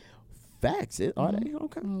good. Facts. Are they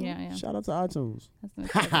okay? Yeah. Shout out to iTunes.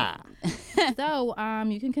 That's So,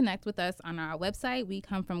 you can connect with us on our website,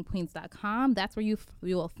 wecomefromqueens.com. That's where you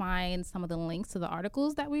will find some of the links to the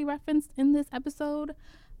articles that we referenced in this episode.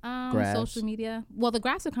 Graphs. Social media. Well, the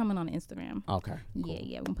graphs are coming on Instagram. Okay.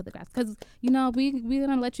 Yeah, we're gonna put the graphs because we're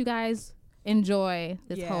gonna let you guys enjoy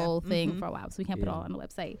this Yeah. whole thing for a while, so we can't put it all on the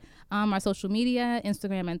website. Our social media,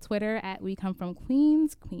 Instagram and Twitter at We Come From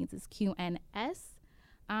Queens. Queens is QNS.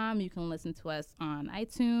 You can listen to us on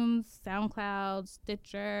iTunes, SoundCloud,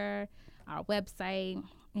 Stitcher, our website,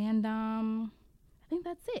 and I think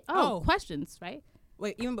that's it. Oh, questions, right?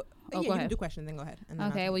 Wait, go you ahead. can do questions, then go ahead. And then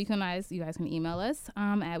Okay, I'll well, you guys can email us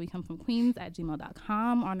at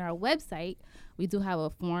wecomefromqueens@gmail.com. On our website, we do have a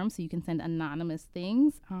form, so you can send anonymous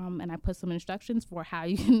things, and I put some instructions for how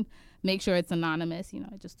you can make sure it's anonymous.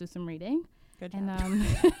 Just do some reading. Good job.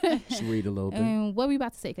 And Just read a little bit. and what were we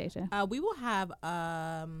about to say, Keisha? we will have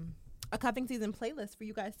a cuffing season playlist for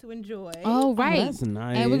you guys to enjoy. Oh, right. That's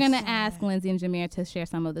nice. And we're going to ask Lindsay and Jameer to share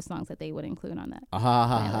some of the songs that they would include on that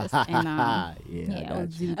playlist. And yeah, yeah, I we'll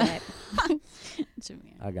got you. do that.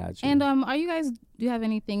 Jameer. I got you. And do you have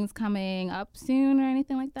any things coming up soon or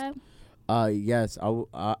anything like that? Yes,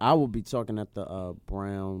 I will be talking at the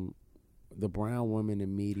Brown Women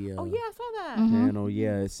in Media. Oh, yeah, I saw that. Panel.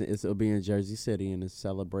 Yeah, it'll be in Jersey City, and it's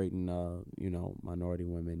celebrating minority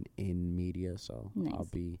women in media. So Nice. I'll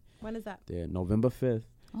be When is that? there November 5th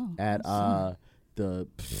Oh, at the.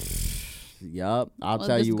 Yup, I'll Well,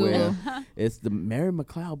 tell just you where. Google. It's the Mary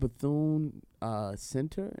McLeod Bethune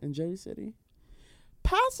Center in Jersey City,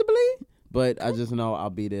 possibly. But I just know I'll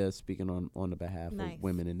be there speaking on the behalf Nice. of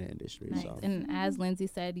women in the industry. Nice. So And as Lindsay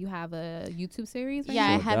said, you have a YouTube series, right?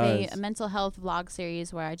 Yeah, I Sure have does. a mental health vlog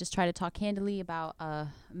series where I just try to talk candidly about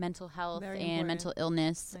mental health Very and important. mental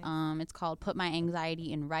illness. Nice. It's called Put My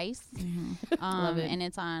Anxiety in Rice. Love it. And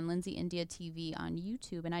it's on Lindsay India TV on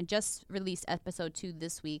YouTube. And I just released episode 2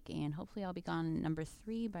 this week, and hopefully I'll be on number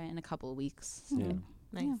 3 in a couple of weeks. yeah,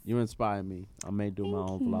 Nice. you inspire me. I may do my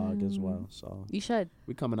own vlog as well. So You should.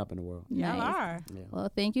 we coming up in the world. Y'all Nice. are. Yeah. Well,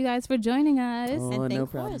 thank you guys for joining us. Oh, And no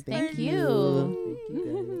thanks problem. for Thank listening. you. Thank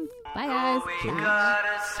you guys. Bye, guys. We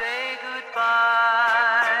gotta say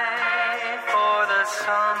goodbye for the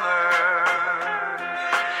summer.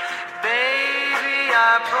 Baby,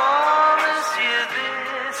 I promise you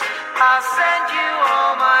this, I'll send you all